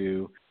we'll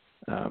do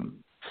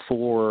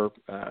 4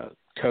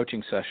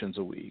 coaching sessions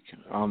a week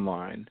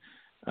online,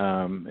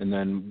 and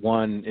then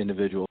 1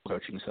 individual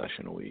coaching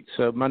session a week.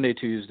 So Monday,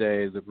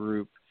 Tuesday, the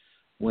group,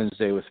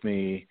 Wednesday with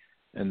me,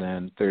 and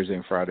then Thursday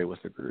and Friday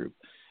with the group.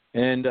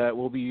 And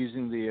we'll be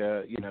using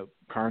the,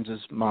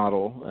 Carnes's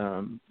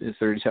model, the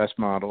 30-test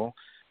model,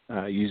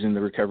 using the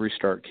Recovery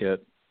Start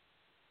Kit.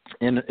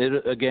 And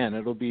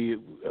it'll be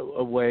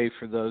a way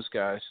for those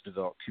guys to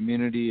develop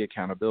community,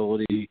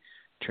 accountability,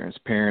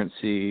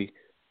 transparency,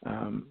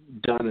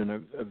 done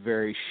in a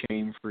very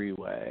shame-free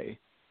way.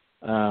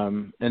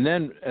 And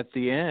then at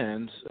the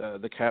end,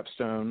 the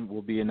capstone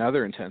will be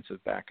another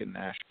intensive back in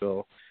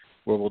Nashville,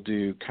 where we'll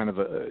do kind of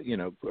a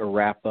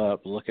wrap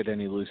up, look at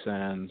any loose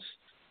ends,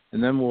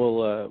 and then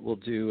we'll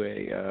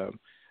do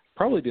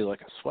probably do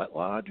like a sweat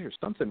lodge or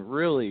something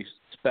really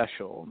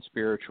special and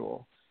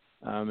spiritual.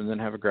 And then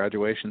have a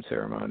graduation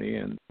ceremony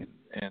and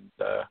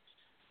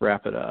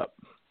wrap it up.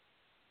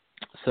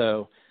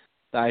 So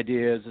the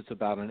idea is it's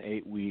about an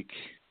 8-week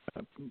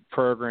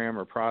program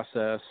or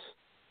process.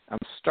 I'm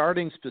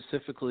starting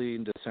specifically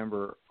in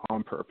December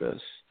on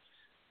purpose.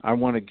 I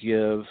want to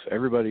give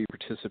everybody who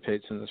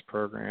participates in this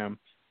program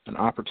an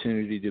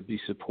opportunity to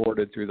be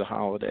supported through the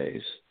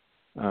holidays.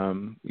 As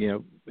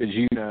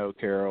you know,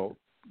 Carol,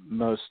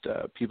 most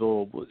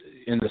people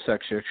in the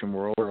sex addiction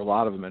world, or a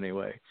lot of them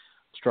anyway,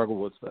 struggle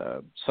with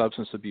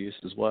substance abuse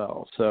as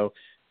well. So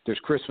there's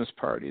Christmas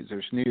parties,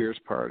 there's New Year's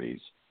parties.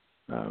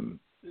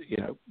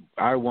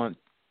 I want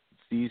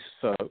these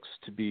folks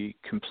to be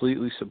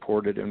completely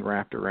supported and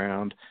wrapped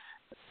around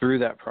through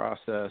that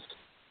process,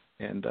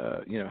 and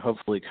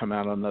hopefully come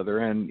out on the other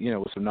end,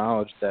 with some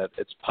knowledge that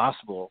it's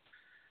possible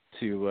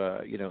to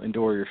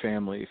endure your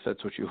family if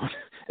that's what you want,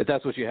 if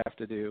that's what you have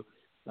to do.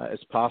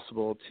 It's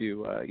possible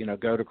to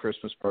go to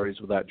Christmas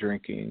parties without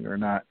drinking or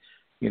not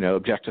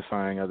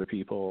objectifying other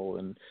people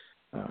and,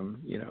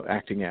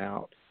 acting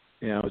out.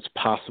 It's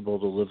possible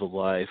to live a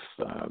life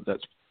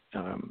that's,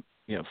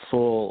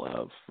 full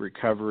of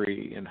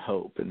recovery and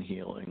hope and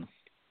healing.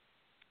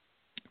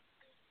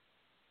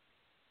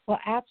 Well,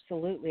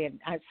 absolutely. And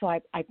so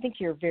I think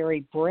you're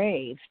very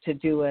brave to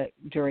do it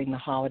during the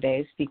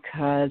holidays,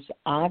 because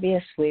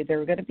obviously there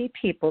are going to be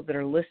people that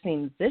are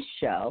listening to this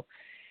show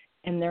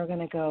and they're going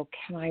to go,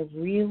 can I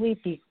really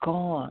be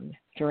gone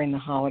during the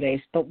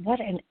holidays? But what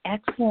an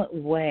excellent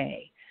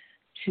way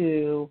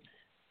to,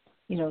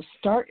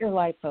 start your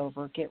life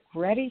over, get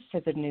ready for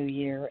the new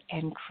year,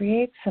 and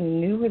create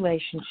some new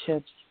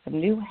relationships, some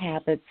new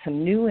habits,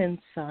 some new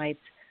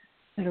insights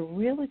that are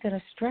really going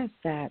to stress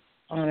that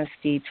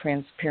honesty,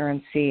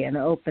 transparency, and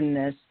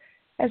openness,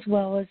 as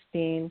well as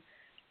being,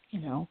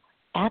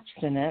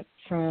 abstinent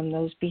from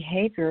those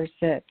behaviors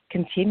that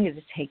continue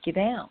to take you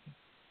down.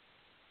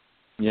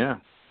 Yeah.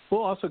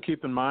 Well, also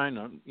keep in mind,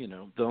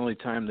 the only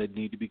time they'd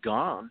need to be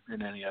gone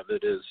in any of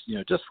it is,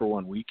 just for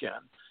one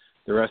weekend.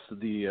 The rest of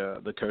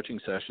the coaching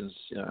sessions,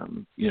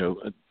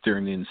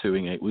 during the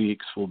ensuing 8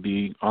 weeks will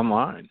be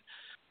online.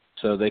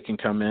 So they can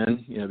come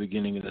in,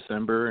 beginning of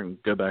December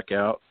and go back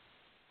out.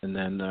 And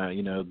then,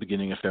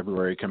 beginning of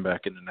February, come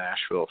back into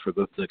Nashville for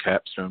the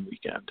capstone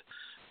weekend.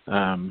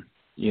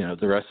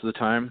 The rest of the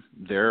time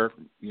we're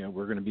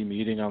going to be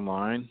meeting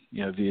online,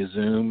 via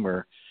Zoom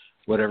or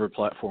whatever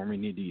platform we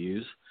need to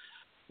use.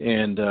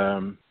 And,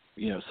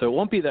 so it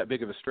won't be that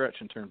big of a stretch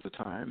in terms of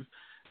time.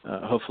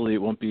 Hopefully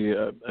it won't be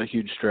a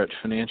huge stretch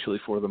financially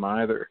for them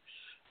either.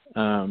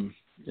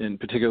 And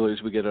particularly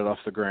as we get it off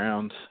the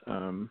ground,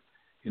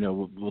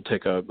 we'll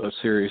take a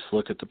serious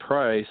look at the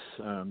price,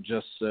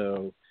 just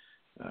so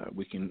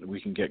we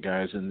can get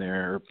guys in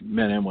there,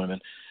 men and women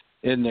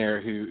in there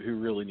who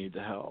really need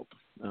the help,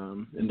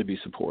 and to be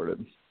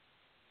supported.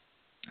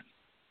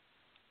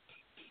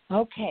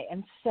 Okay,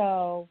 and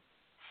so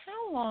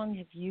how long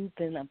have you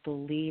been a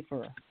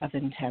believer of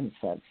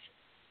intensives?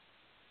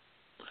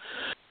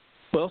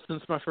 Well,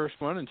 since my first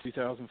one in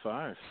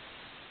 2005.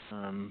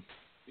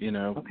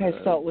 Okay,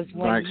 so it was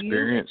when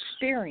you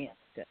experienced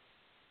it.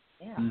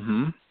 Yeah.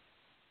 Mm-hmm.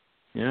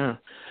 Yeah.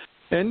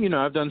 And,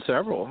 I've done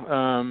several.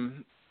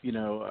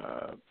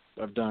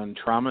 I've done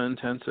trauma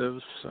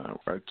intensives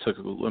where I took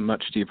a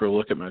much deeper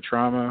look at my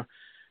trauma,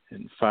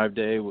 and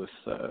 5-day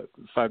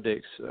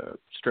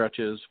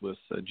stretches with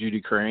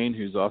Judy Crane,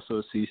 who's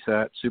also a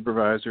CSAT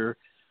supervisor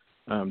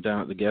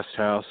down at the guest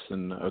house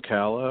in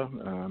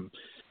Ocala.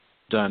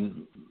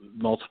 Done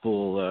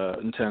multiple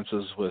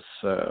intensives with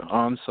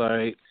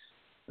on-site,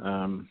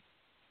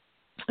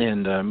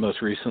 and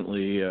most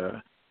recently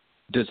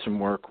did some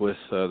work with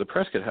the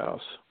Prescott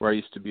House, where I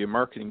used to be a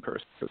marketing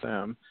person for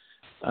them.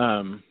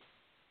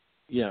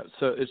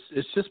 So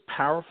it's just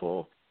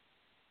powerful,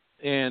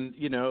 and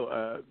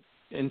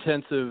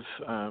intensive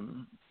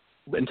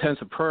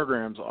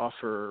programs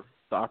offer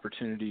the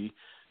opportunity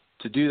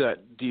to do that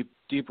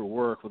deeper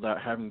work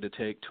without having to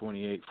take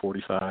 28,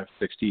 45,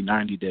 60,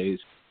 90 days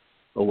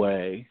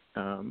away.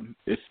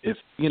 If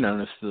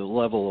the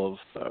level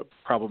of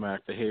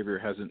problematic behavior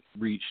hasn't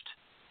reached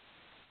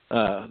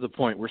the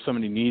point where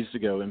somebody needs to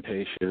go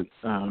inpatient,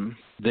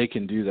 they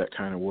can do that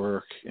kind of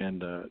work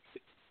and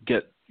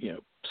get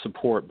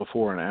support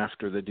before and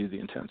after they do the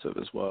intensive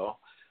as well.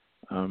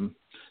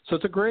 So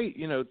it's a great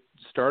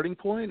starting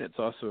point. It's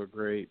also a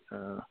great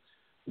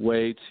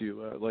way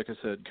to, like I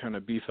said, kind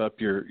of beef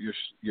up your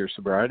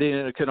sobriety,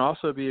 and it can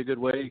also be a good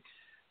way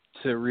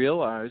to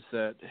realize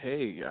that,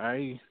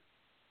 hey,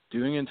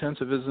 doing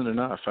intensive isn't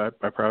enough. I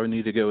probably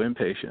need to go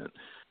inpatient.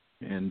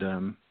 And,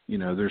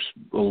 there's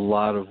a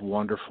lot of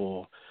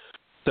wonderful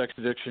sex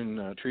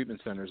addiction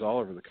treatment centers all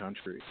over the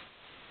country,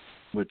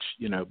 which,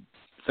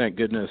 thank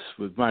goodness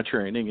with my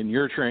training and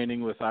your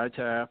training with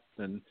ITAP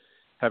and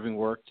having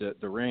worked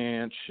at the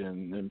ranch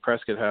and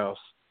Prescott House,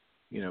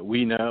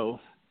 we know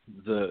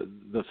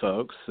the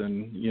folks,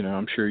 and,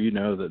 I'm sure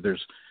that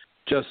there's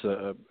just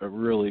a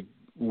really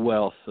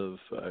wealth of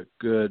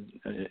good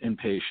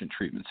inpatient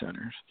treatment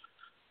centers.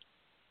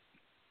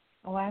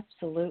 Oh,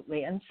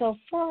 absolutely. And so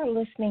for our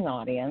listening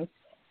audience,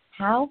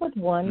 how would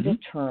one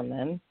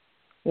determine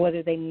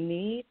whether they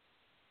need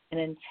an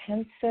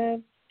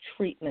intensive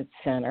treatment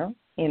center,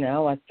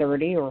 a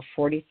 30 or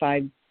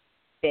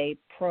 45-day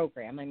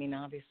program? I mean,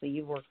 obviously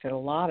you worked at a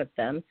lot of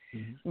them,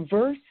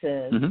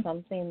 versus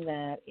something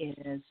that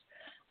is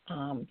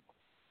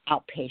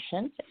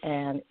outpatient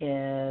and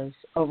is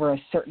over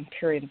a certain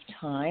period of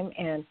time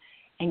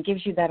and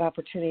gives you that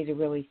opportunity to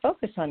really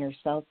focus on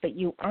yourself, but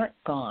you aren't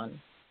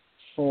gone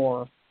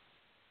for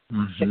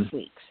 6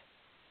 weeks.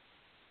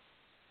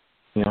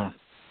 Yeah.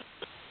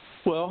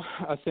 Well,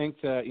 I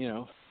think that,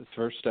 the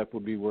first step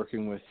would be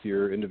working with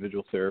your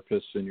individual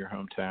therapist in your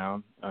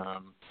hometown,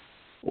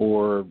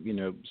 or,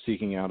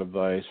 seeking out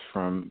advice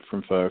from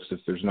folks. If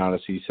there's not a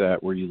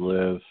CSAT where you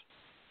live,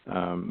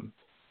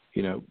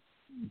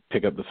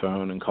 pick up the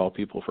phone and call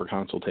people for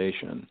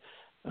consultation.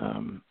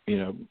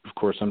 Of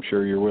course, I'm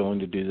sure you're willing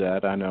to do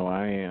that. I know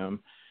I am.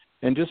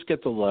 And just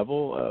get the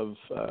level of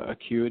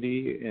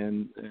acuity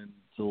and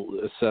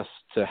to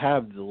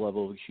have the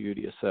level of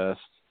acuity assessed,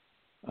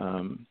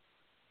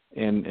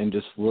 and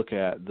just look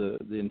at the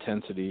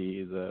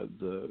intensity,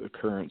 the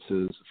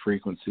occurrences,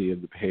 frequency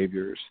of the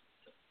behaviors.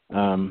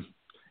 And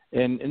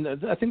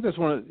I think that's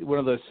one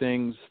of those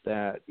things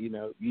that,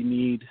 you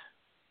need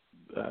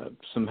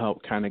some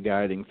help kind of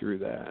guiding through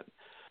that.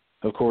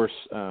 Of course,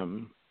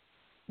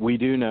 we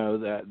do know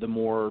that the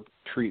more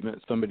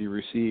treatment somebody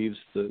receives,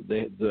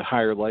 the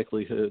higher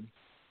likelihood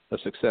of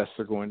success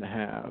they're going to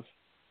have.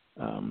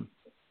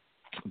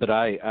 But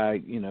I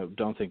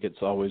don't think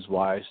it's always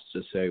wise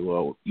to say,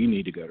 well, you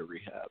need to go to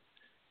rehab.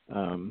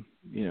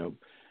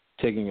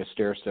 Taking a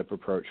stair-step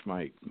approach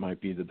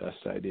might be the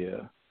best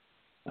idea.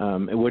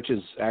 which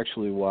is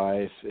actually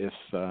why if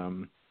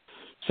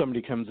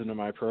somebody comes into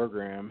my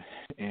program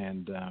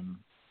and,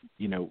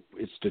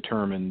 it's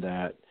determined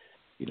that,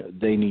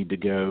 they need to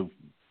go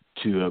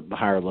to a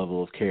higher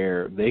level of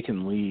care, they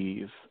can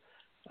leave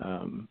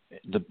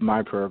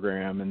my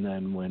program, and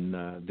then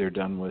when they're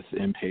done with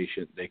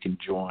inpatient, they can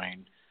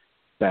join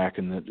back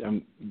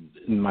in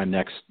my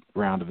next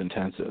round of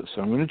intensive.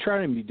 So I'm going to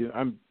try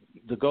to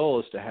the goal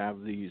is to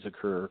have these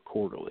occur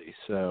quarterly,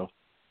 so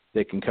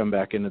they can come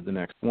back into the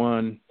next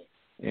one,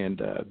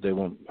 and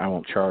I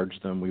won't charge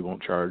them. We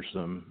won't charge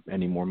them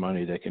any more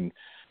money. They can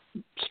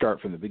start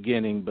from the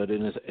beginning, but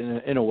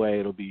in a way,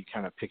 it'll be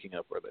kind of picking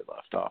up where they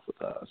left off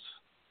with us.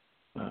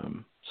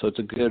 So it's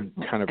a good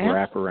kind of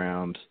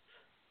wraparound.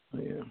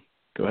 Yeah,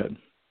 go ahead.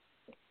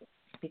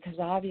 Because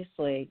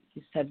obviously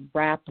you said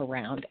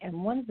wraparound,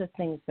 and one of the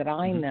things that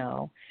I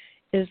know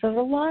is that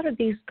a lot of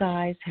these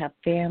guys have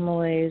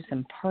families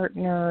and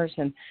partners,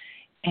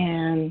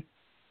 and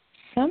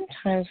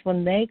sometimes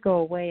when they go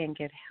away and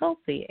get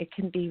healthy, it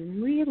can be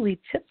really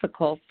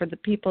difficult for the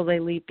people they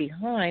leave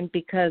behind,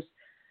 because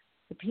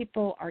the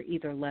people are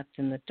either left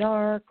in the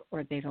dark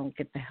or they don't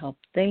get the help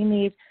they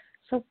need.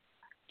 So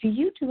do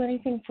you do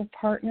anything for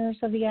partners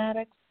of the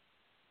addicts?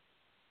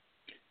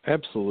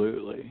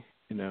 Absolutely.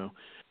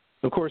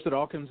 Of course, it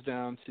all comes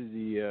down to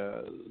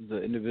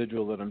the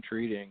individual that I'm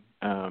treating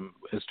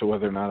as to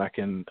whether or not I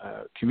can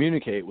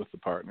communicate with the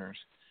partners.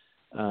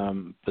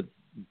 But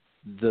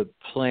the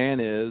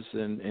plan is,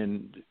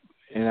 and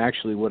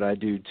actually what I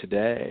do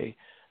today,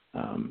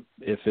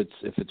 if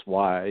it's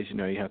wise,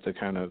 you have to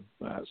kind of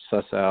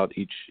suss out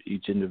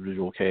each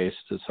individual case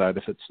to decide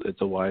if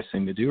it's a wise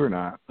thing to do or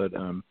not. But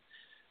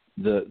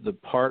the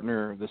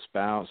partner, the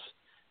spouse,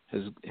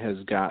 has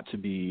got to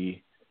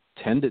be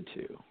tended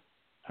to.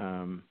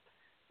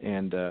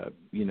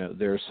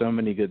 There are so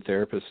many good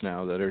therapists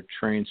now that are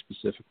trained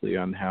specifically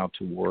on how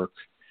to work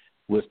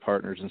with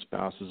partners and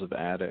spouses of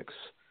addicts.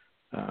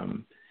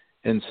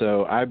 And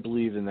so I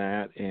believe in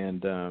that,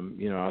 and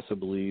I also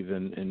believe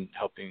in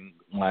helping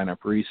line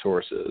up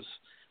resources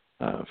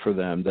for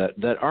them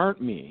that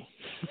aren't me,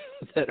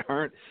 that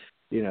aren't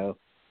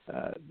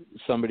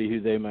somebody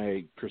who they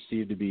might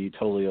perceive to be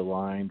totally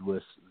aligned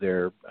with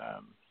their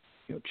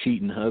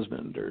cheating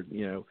husband or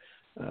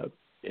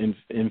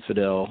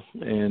infidel.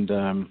 And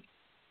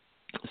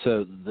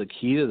so the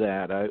key to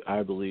that,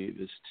 I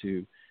believe, is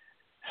to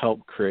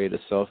help create a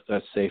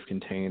safe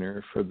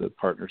container for the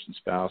partners and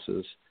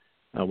spouses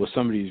with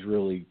somebody who's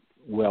really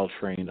well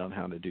trained on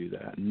how to do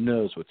that and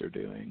knows what they're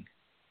doing.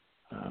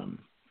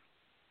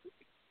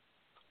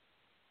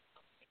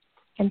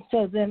 And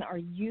so then are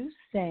you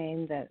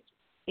saying that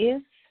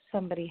if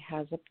somebody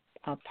has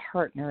a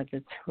partner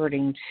that's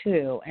hurting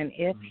too, and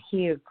if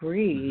he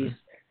agrees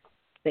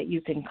that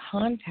you can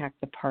contact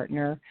the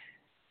partner,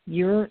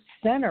 your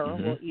center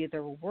will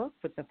either work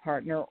with the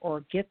partner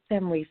or get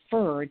them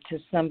referred to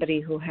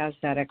somebody who has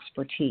that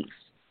expertise?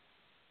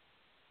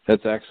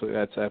 That's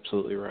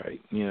absolutely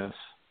right. Yes.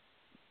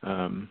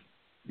 We're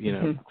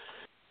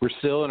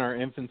still in our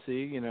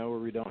infancy, where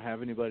we don't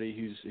have anybody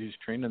who's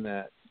trained in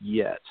that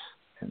yet.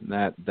 And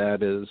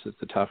that is at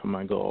the top of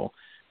my goal.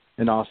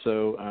 And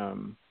also,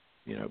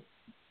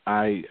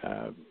 I,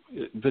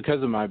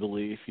 because of my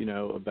belief,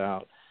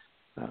 about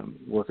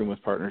working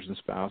with partners and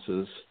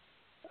spouses,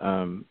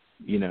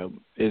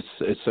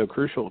 it's so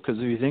crucial, because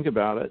if you think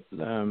about it,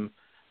 the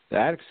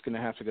addict's going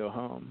to have to go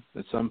home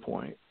at some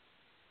point.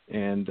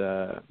 And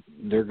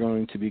they're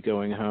going to be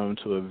going home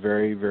to a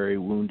very, very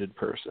wounded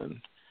person.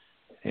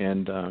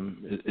 And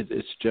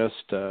it's just,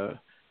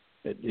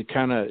 it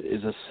kind of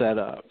is a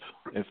setup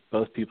if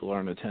both people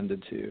aren't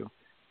attended to.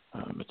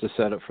 It's a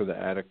setup for the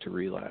addict to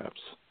relapse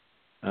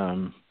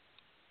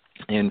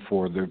and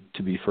for there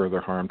to be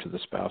further harm to the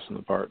spouse and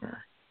the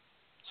partner.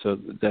 So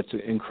that's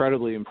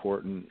incredibly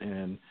important.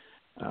 And,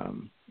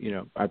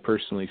 I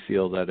personally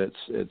feel that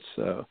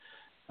it's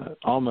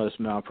almost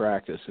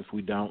malpractice if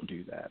we don't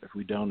do that, if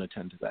we don't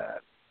attend to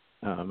that.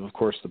 Of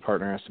course, the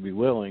partner has to be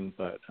willing,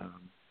 but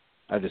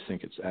I just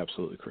think it's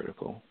absolutely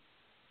critical.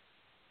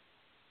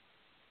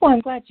 Well,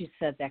 I'm glad you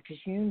said that, because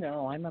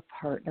I'm a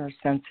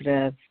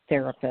partner-sensitive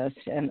therapist,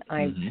 and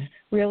I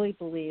really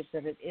believe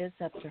that it is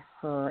up to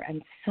her,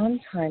 and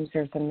sometimes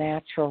there's a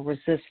natural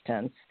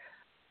resistance.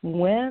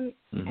 When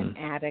an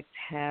addict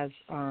has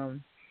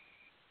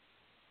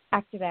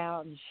acted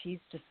out and she's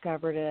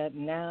discovered it,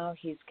 and now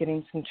he's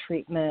getting some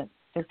treatment,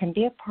 there can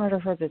be a part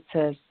of her that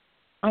says,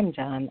 I'm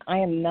done. I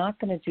am not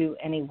going to do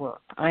any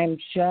work. I'm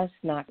just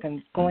not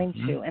going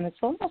to. And it's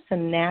almost a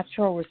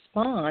natural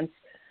response.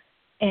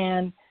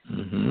 And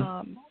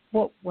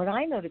what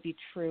I know to be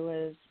true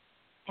is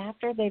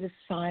after they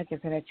decide they're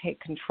going to take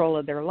control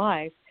of their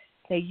life,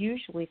 they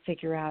usually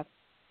figure out,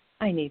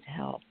 I need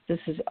help. This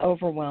is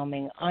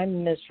overwhelming.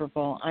 I'm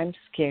miserable. I'm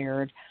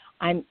scared.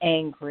 I'm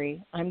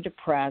angry. I'm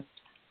depressed.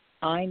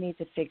 I need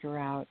to figure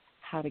out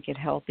how to get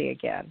healthy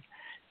again.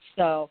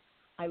 So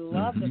I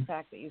love the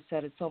fact that you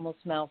said it's almost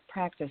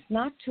malpractice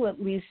not to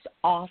at least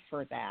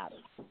offer that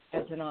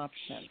as an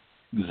option.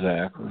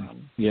 Exactly.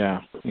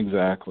 Yeah,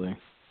 exactly.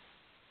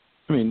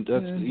 I mean,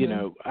 that's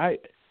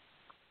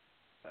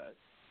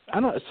I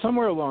don't.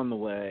 Somewhere along the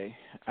way,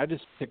 I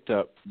just picked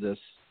up this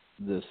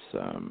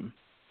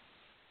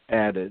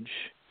adage.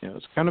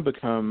 It's kind of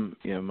become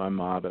my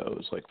motto.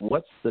 It's like,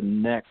 what's the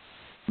next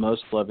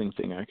most loving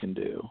thing I can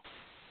do?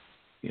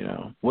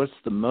 What's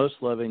the most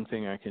loving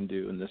thing I can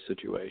do in this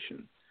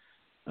situation?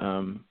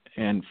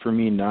 And for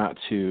me not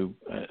to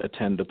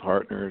attend to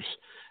partners,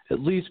 at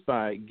least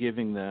by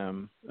giving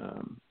them,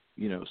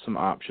 some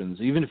options,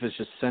 even if it's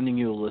just sending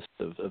you a list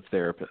of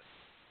therapists,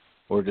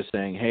 or just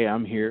saying, hey,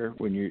 I'm here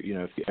when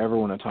if you ever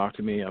want to talk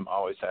to me, I'm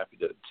always happy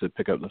to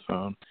pick up the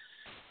phone.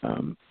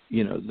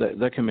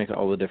 That can make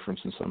all the difference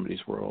in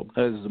somebody's world.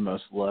 That is the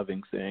most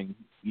loving thing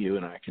you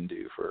and I can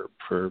do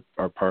for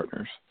our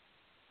partners.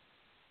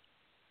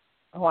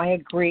 Oh, I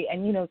agree.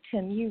 And,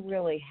 Tim, you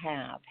really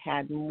have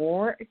had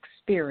more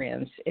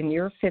experience in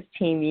your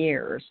 15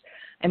 years.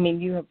 I mean,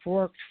 you have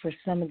worked for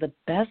some of the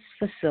best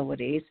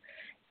facilities.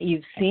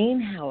 You've seen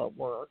how it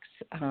works.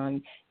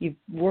 You've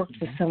worked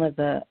with some of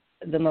the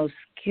most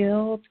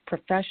skilled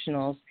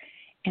professionals.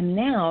 And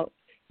now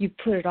you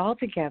put it all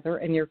together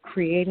and you're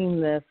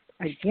creating this,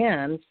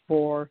 again,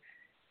 for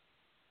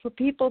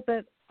people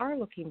that are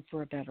looking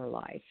for a better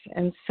life.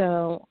 And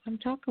so I'm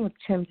talking with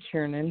Tim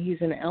Kiernon.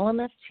 He's an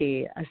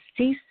LMFT, a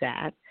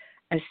CSAT,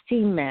 a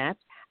CMAT,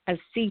 a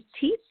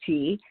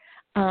CTT,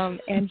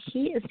 and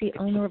he is the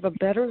owner of a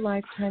Better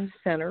Lifetime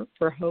Center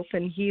for Hope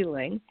and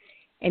Healing.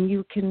 And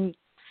you can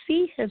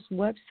see his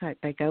website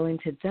by going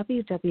to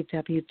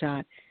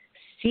www.csat,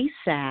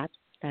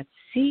 that's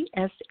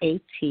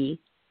CSAT,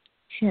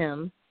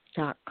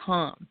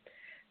 tim.com.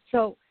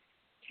 So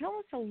tell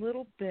us a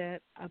little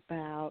bit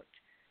about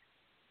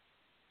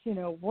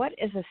what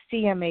is a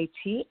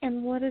CMAT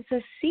and what is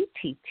a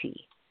CTT?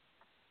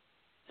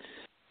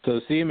 So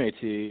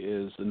CMAT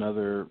is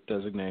another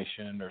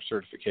designation or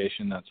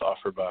certification that's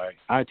offered by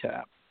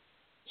ITAP,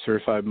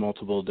 Certified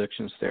Multiple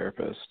Addictions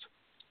Therapist.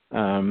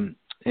 I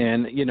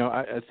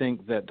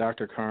think that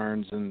Dr.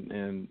 Carnes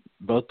and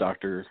both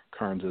Dr.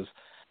 Carneses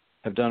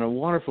have done a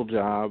wonderful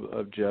job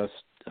of just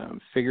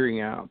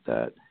figuring out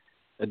that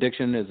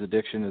addiction is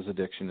addiction is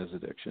addiction is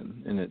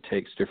addiction, and it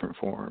takes different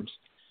forms.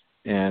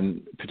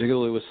 And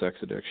particularly with sex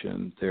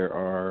addiction, there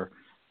are,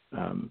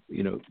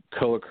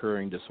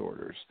 co-occurring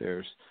disorders.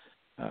 There's,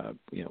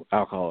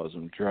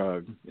 alcoholism,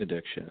 drug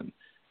addiction,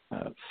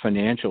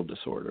 financial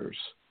disorders,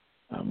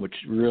 which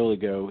really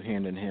go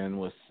hand in hand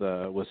with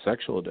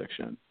sexual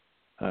addiction,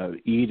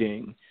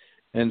 eating.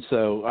 And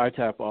so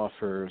ITAP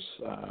offers,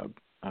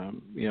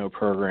 a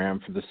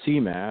program for the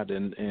CMAT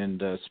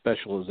and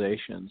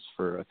specializations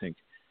for, I think,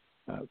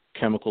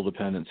 chemical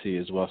dependency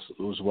as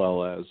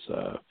well as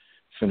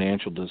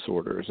financial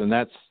disorders, and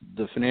that's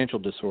the financial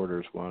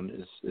disorders one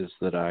is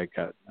that I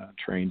got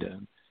trained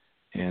in,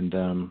 and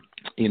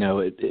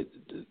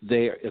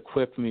they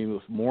equipped me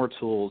with more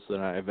tools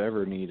than I've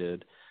ever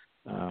needed,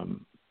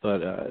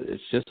 but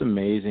it's just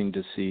amazing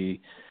to see,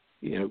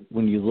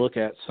 when you look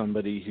at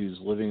somebody who's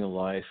living a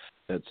life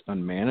that's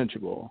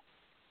unmanageable,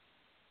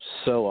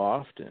 so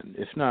often,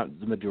 if not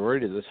the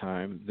majority of the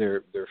time,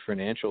 their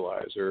financial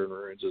lives are in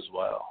ruins as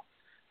well,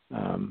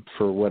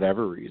 for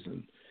whatever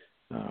reason.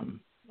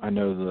 I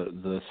know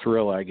the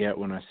thrill I get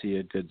when I see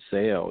a good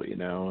sale,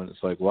 and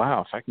it's like,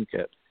 wow, if I can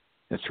get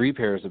 3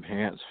 pairs of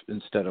pants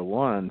instead of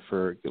one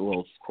for,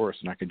 well, of course,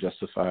 and I can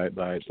justify it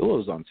by, it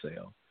was on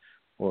sale,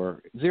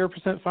 or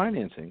 0%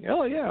 financing.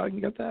 Oh yeah, I can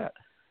get that.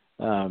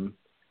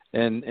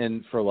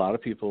 And for a lot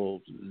of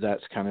people,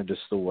 that's kind of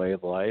just the way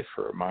of life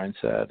or a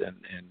mindset, and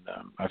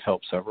I've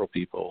helped several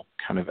people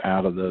kind of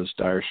out of those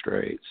dire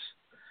straits.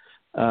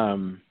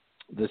 The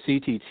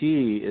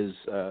CTT is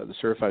the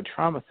Certified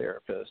Trauma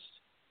Therapist.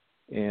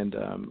 And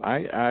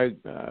I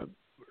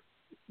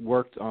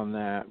worked on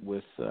that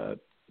with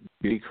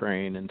Judy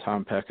Crane and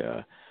Tom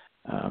Pekka.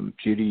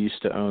 Judy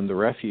used to own the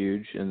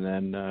Refuge, and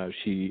then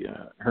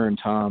her and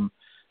Tom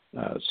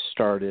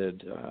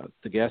started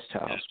the Guest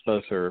House.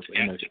 Both are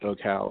in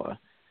Ocala,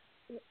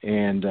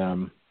 and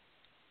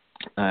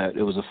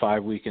it was a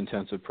 5-week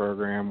intensive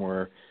program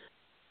where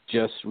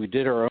we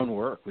did our own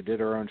work. We did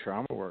our own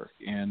trauma work,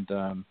 and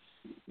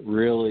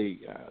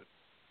really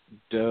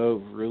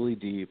dove really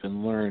deep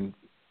and learned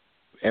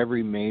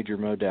every major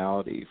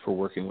modality for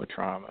working with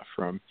trauma,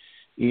 from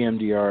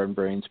EMDR and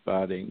brain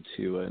spotting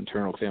to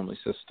internal family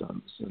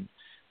systems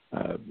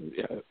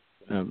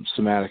and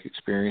somatic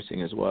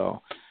experiencing as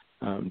well.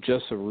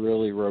 Just a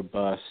really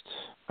robust,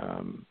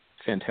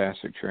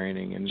 fantastic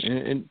training,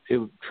 and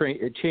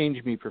it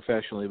changed me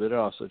professionally, but it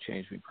also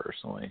changed me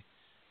personally.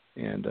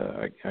 And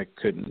I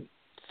couldn't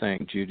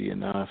thank Judy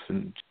enough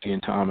and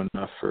Tom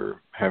enough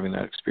for having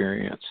that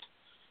experience.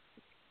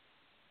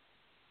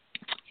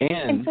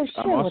 And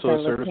so I'm also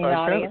a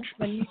certified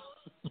coach.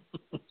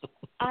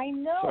 I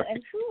know. Sorry.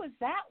 And who was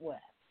that with?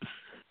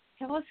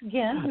 Tell us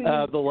again.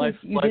 The Life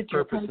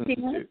Purpose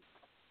Institute.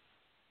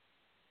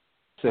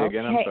 Say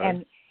again, I'm sorry.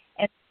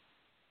 And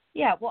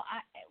yeah, well,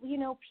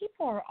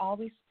 people are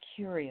always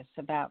curious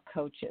about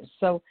coaches.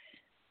 So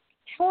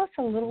tell us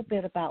a little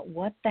bit about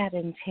what that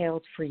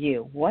entailed for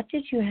you. What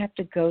did you have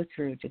to go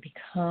through to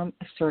become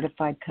a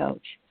certified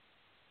coach?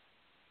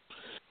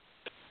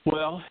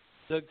 Well,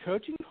 the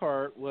coaching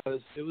part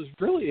was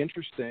really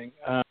interesting.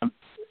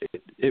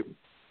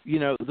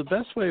 The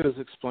best way it was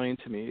explained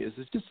to me is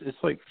it's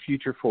like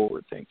future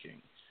forward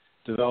thinking,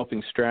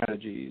 developing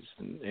strategies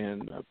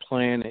and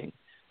planning,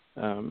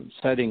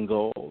 setting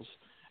goals.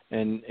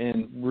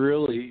 And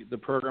really the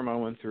program I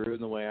went through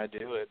and the way I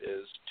do it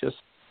is just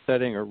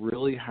setting a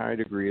really high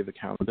degree of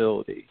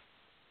accountability.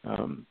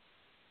 Don't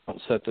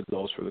set the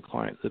goals for the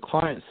client. The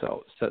client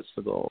sets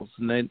the goals,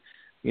 and then,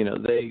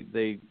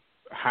 they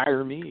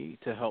hire me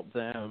to help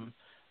them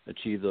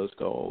achieve those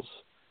goals.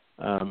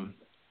 And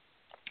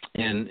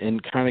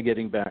kind of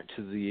getting back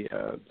to the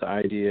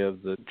idea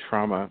of the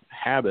trauma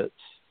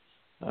habits,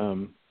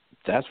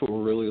 that's what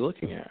we're really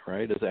looking at,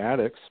 right? As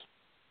addicts,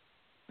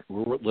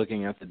 we're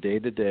looking at the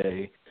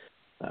day-to-day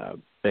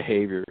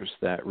behaviors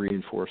that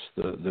reinforce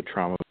the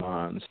trauma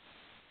bonds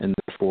and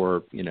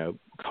therefore,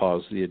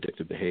 cause the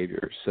addictive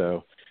behavior.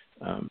 So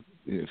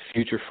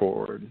future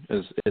forward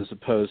as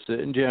opposed to,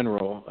 in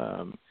general,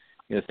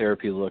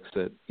 therapy looks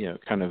at,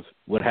 kind of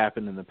what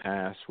happened in the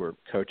past, where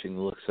coaching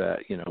looks at,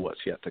 what's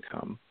yet to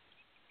come.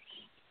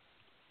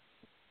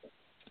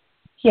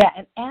 Yeah,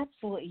 and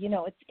absolutely.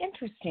 It's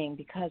interesting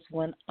because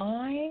when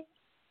my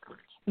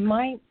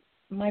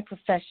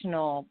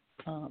professional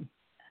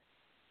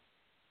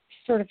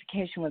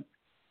certification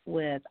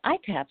with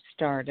ITAP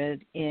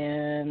started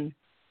in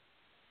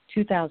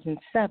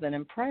 2007,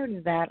 and prior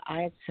to that,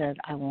 I had said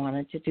I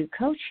wanted to do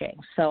coaching.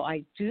 So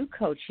I do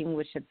coaching,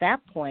 which at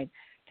that point,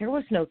 there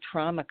was no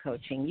trauma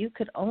coaching. You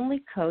could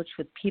only coach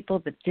with people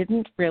that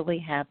didn't really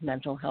have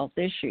mental health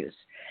issues.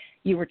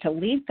 You were to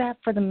leave that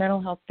for the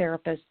mental health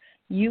therapist.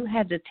 You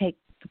had to take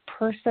the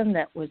person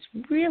that was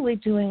really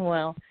doing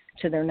well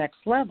to their next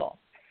level.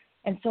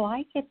 And so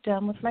I get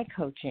done with my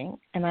coaching,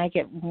 and I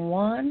get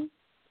 1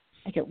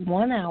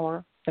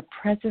 hour. The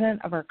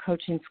president of our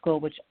coaching school,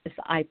 which is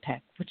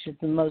IPEC, which is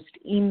the most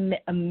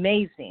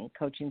amazing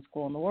coaching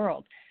school in the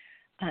world,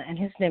 and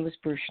his name was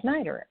Bruce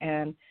Schneider.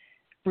 And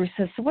Bruce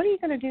says, "So what are you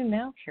going to do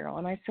now, Carol?"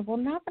 And I said, "Well,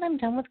 now that I'm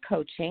done with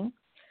coaching,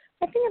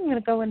 I think I'm going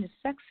to go into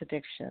sex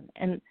addiction."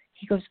 And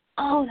he goes,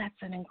 "Oh,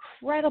 that's an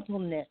incredible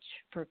niche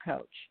for a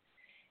coach."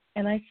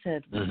 And I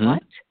said,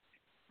 "What?"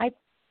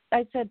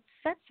 I said,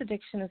 "Sex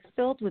addiction is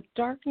filled with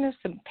darkness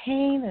and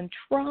pain and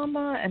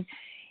trauma."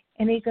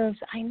 And he goes,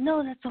 "I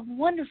know, that's a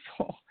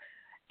wonderful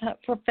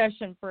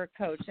profession for a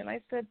coach." And I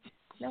said,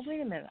 "Now,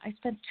 wait a minute. I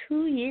spent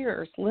 2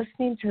 years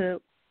listening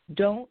to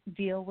Don't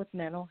Deal with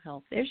Mental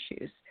Health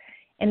Issues."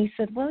 And he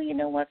said, "Well, you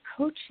know what?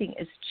 Coaching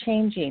is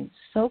changing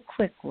so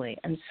quickly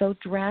and so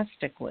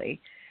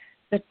drastically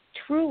that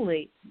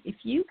truly,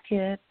 if you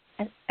get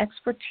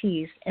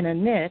expertise in a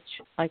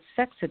niche like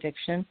sex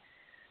addiction,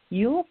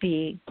 you'll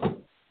be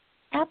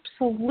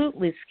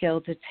absolutely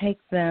skilled to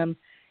take them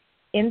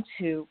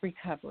into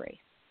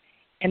recovery."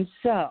 And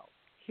so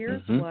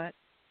here's what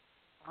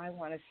I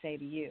want to say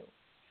to you.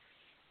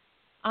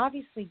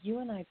 Obviously, you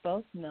and I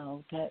both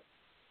know that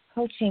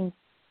coaching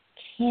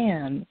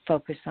can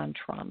focus on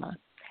trauma,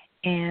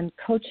 and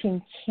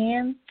coaching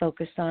can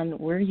focus on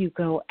where you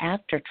go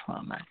after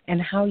trauma and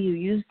how you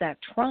use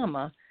that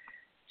trauma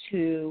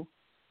to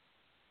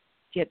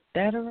get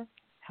better,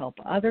 help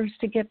others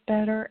to get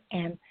better,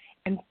 and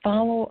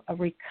follow a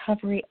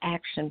recovery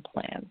action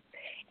plan.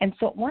 And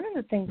so one of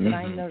the things that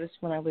I noticed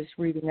when I was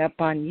reading up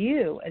on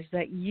you is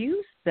that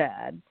you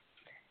said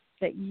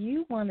that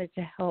you wanted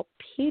to help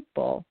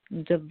people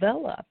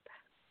develop,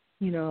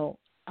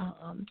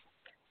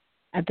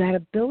 that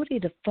ability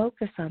to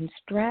focus on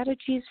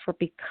strategies for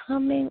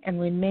becoming and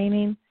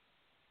remaining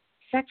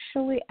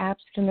sexually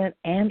abstinent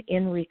and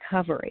in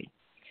recovery.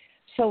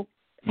 So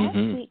as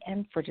we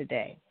end for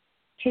today,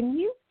 can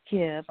you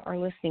give our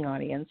listening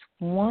audience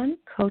one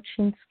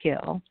coaching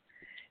skill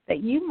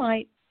that you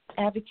might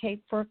advocate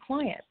for a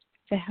client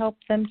to help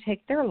them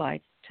take their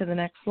life to the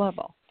next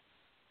level?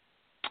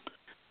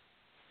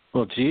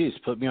 Well, geez,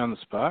 put me on the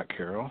spot,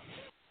 Carol.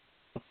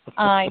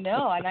 I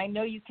know, and I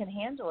know you can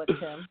handle it,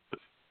 Tim.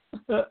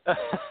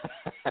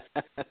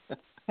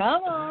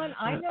 Come on,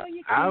 I know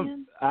you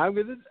can. I'm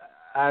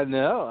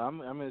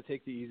gonna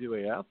take the easy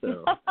way out,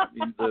 though. I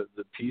mean,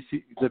 the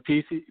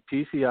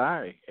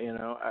PCI.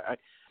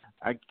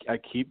 I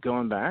keep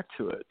going back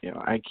to it.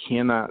 I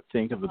cannot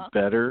think of a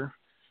better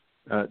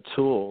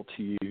tool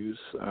to use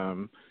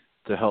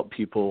to help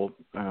people,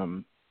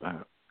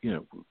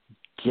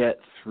 get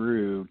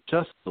through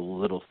just the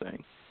little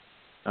thing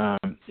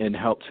and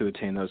help to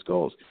attain those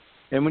goals.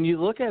 And when you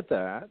look at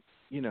that,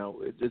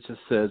 it just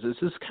says it's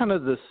just kind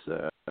of this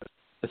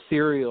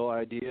ethereal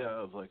idea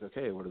of like,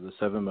 okay, what are the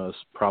 7 most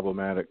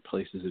problematic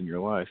places in your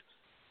life?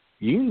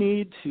 You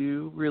need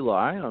to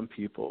rely on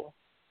people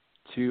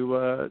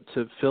to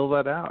fill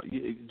that out.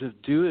 To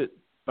do it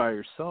by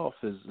yourself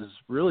is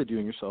really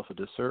doing yourself a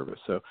disservice.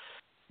 So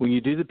when you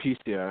do the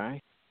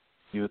PCI,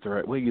 do it the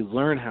right way. You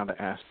learn how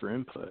to ask for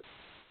input.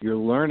 You're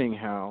learning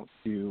how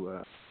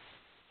to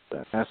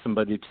ask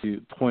somebody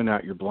to point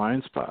out your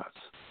blind spots.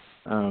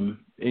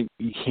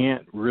 you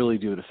can't really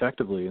do it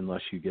effectively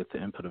unless you get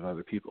the input of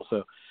other people.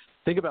 So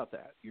think about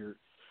that. You're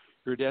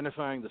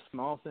identifying the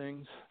small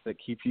things that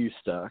keep you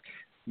stuck.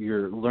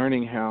 You're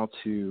learning how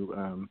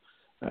to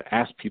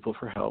ask people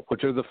for help,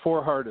 which are the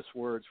 4 hardest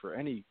words for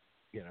any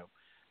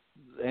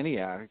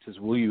addict is,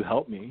 will you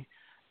help me?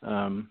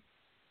 And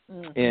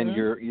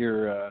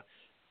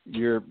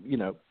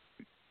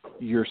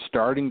you're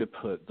starting to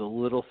put the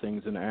little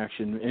things in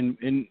action.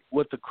 And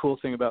what the cool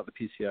thing about the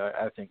PCI,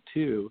 I think,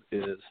 too,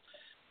 is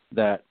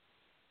that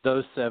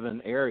those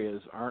 7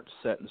 areas aren't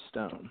set in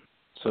stone.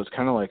 So it's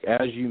kind of like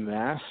as you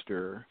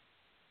master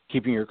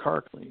keeping your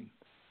car clean,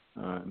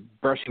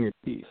 brushing your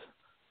teeth.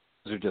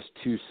 Those are just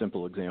 2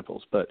 simple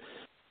examples, but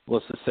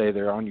let's just say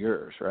they're on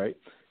yours, right?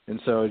 And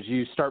so as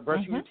you start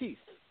brushing your teeth,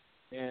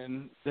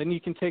 and then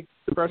you can take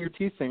the brush your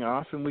teeth thing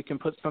off and we can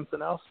put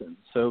something else in.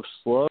 So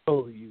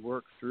slowly you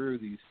work through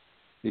these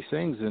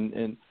things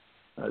and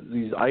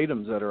these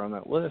items that are on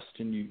that list,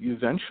 and you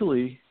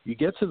eventually you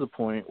get to the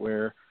point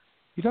where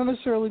you don't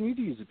necessarily need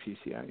to use a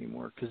PCI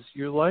anymore because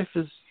your life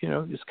is,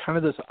 is kind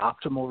of this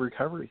optimal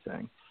recovery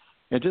thing.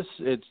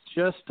 It's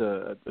just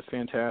a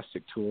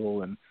fantastic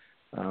tool, and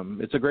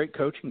it's a great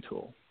coaching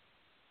tool.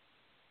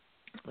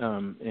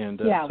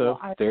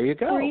 There you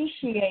go.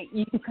 Appreciate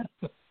you.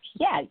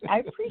 Yeah, I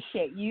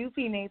appreciate you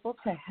being able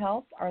to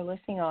help our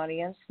listening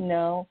audience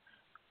know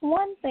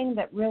one thing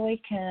that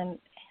really can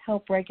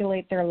help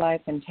regulate their life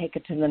and take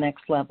it to the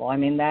next level. I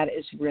mean, that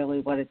is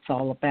really what it's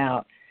all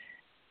about.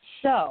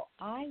 So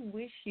I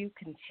wish you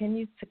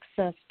continued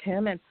success,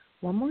 Tim. And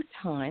one more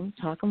time,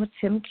 talking with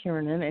Tim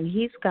Kiernon, and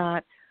he's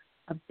got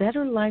a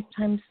Better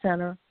Lifetime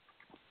Center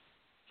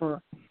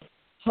for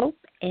Hope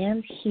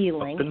and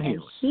Healing. And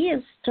he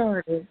has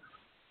started,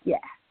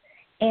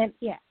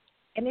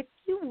 And if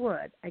you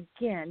would,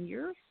 again,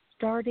 you're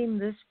starting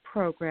this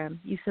program,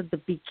 you said the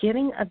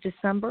beginning of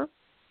December?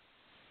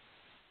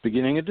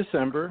 Beginning of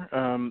December.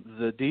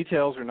 The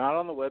details are not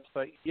on the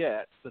website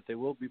yet, but they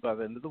will be by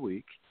the end of the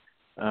week.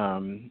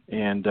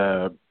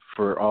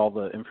 For all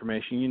the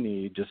information you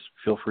need, just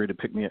feel free to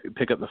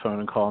pick up the phone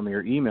and call me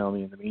or email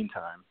me in the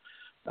meantime,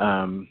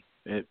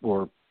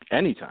 or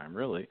anytime,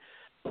 really.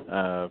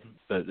 But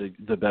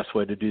the best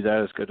way to do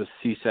that is go to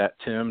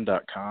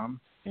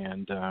csattim.com,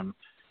 and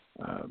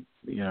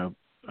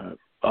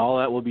all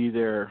that will be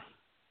there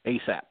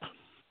ASAP.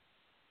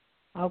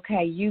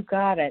 Okay, you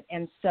got it.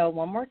 And so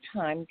one more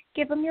time,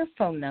 give them your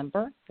phone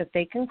number that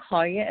they can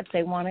call you if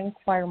they want to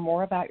inquire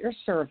more about your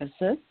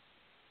services.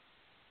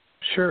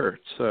 Sure.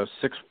 It's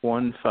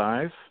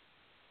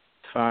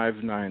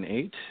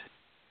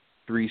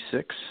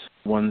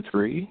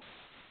 615-598-3613.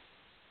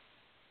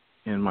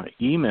 And my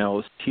email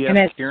is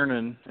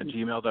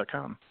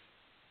tskiernan@gmail.com.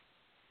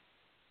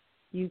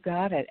 You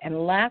got it.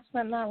 And last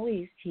but not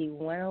least, he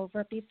went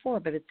over it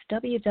before, but it's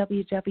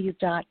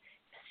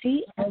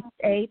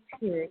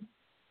www.csattim.com.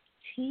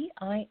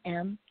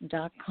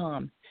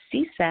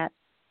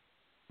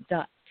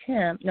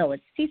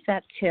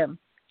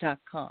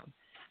 csattim.com.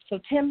 So,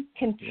 Tim,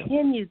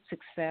 continued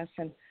success,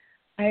 and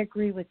I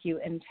agree with you.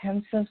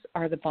 Intensives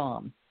are the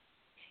bomb.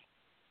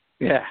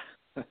 Yeah.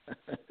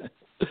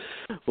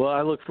 Well,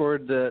 I look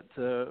forward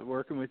to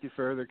working with you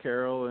further,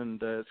 Carol, and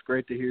it's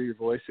great to hear your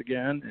voice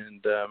again.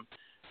 And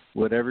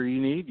whatever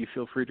you need, you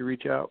feel free to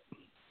reach out.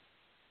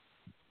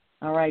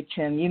 All right,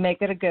 Tim. You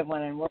make it a good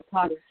one, and we'll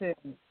talk soon.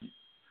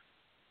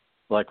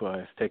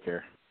 Likewise. Take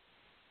care.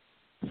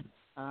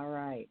 All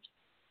right.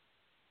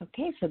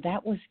 Okay, so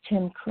that was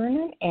Tim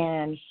Kiernon,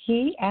 and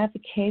he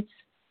advocates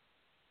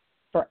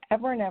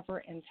forever and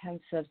ever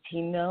intensives.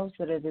 He knows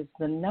that it is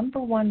the number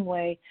one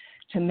way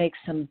to make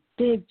some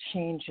big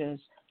changes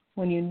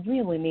when you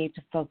really need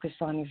to focus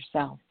on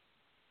yourself.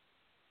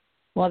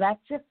 Well,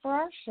 that's it for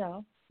our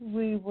show.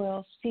 We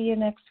will see you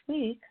next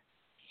week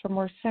for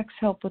more Sex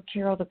Help with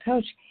Carol the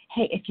Coach.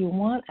 Hey, if you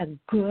want a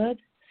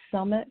good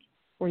summit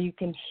where you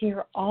can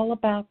hear all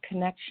about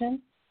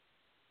connection,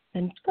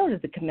 then go to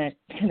the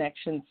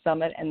Connection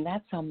Summit, and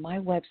that's on my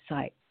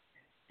website,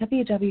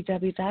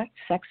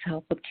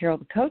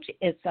 www.sexhelpwithcarolthecoach.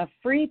 It's a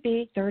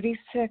freebie,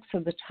 36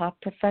 of the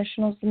top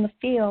professionals in the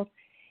field,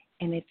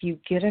 and if you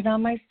get it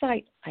on my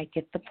site, I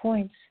get the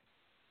points.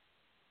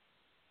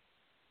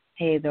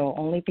 Hey, there will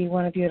only be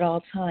one of you at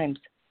all times,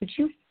 but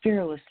you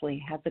fearlessly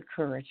have the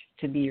courage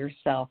to be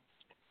yourself.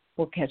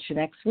 We'll catch you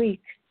next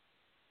week.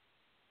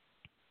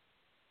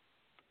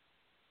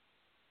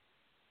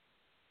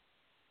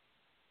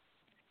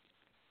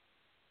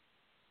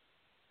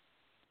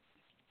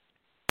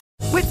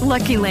 With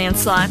Lucky Land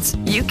Slots,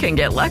 you can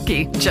get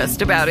lucky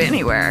just about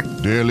anywhere.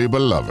 Dearly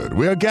beloved,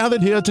 we are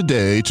gathered here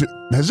today to...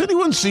 Has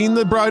anyone seen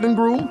the bride and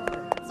groom?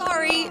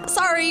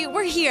 Sorry,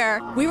 we're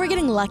here. We were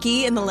getting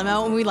lucky in the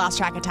limo and we lost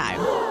track of time.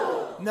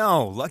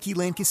 No, Lucky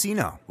Land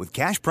Casino, with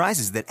cash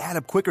prizes that add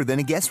up quicker than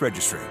a guest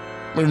registry.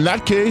 In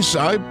that case,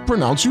 I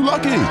pronounce you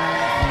lucky.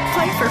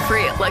 Play for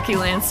free at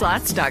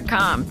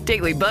LuckyLandSlots.com.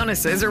 Daily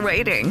bonuses are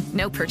waiting.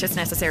 No purchase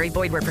necessary.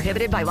 Void where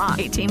prohibited by law.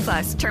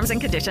 18+. Terms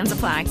and conditions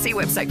apply. See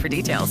website for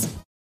details.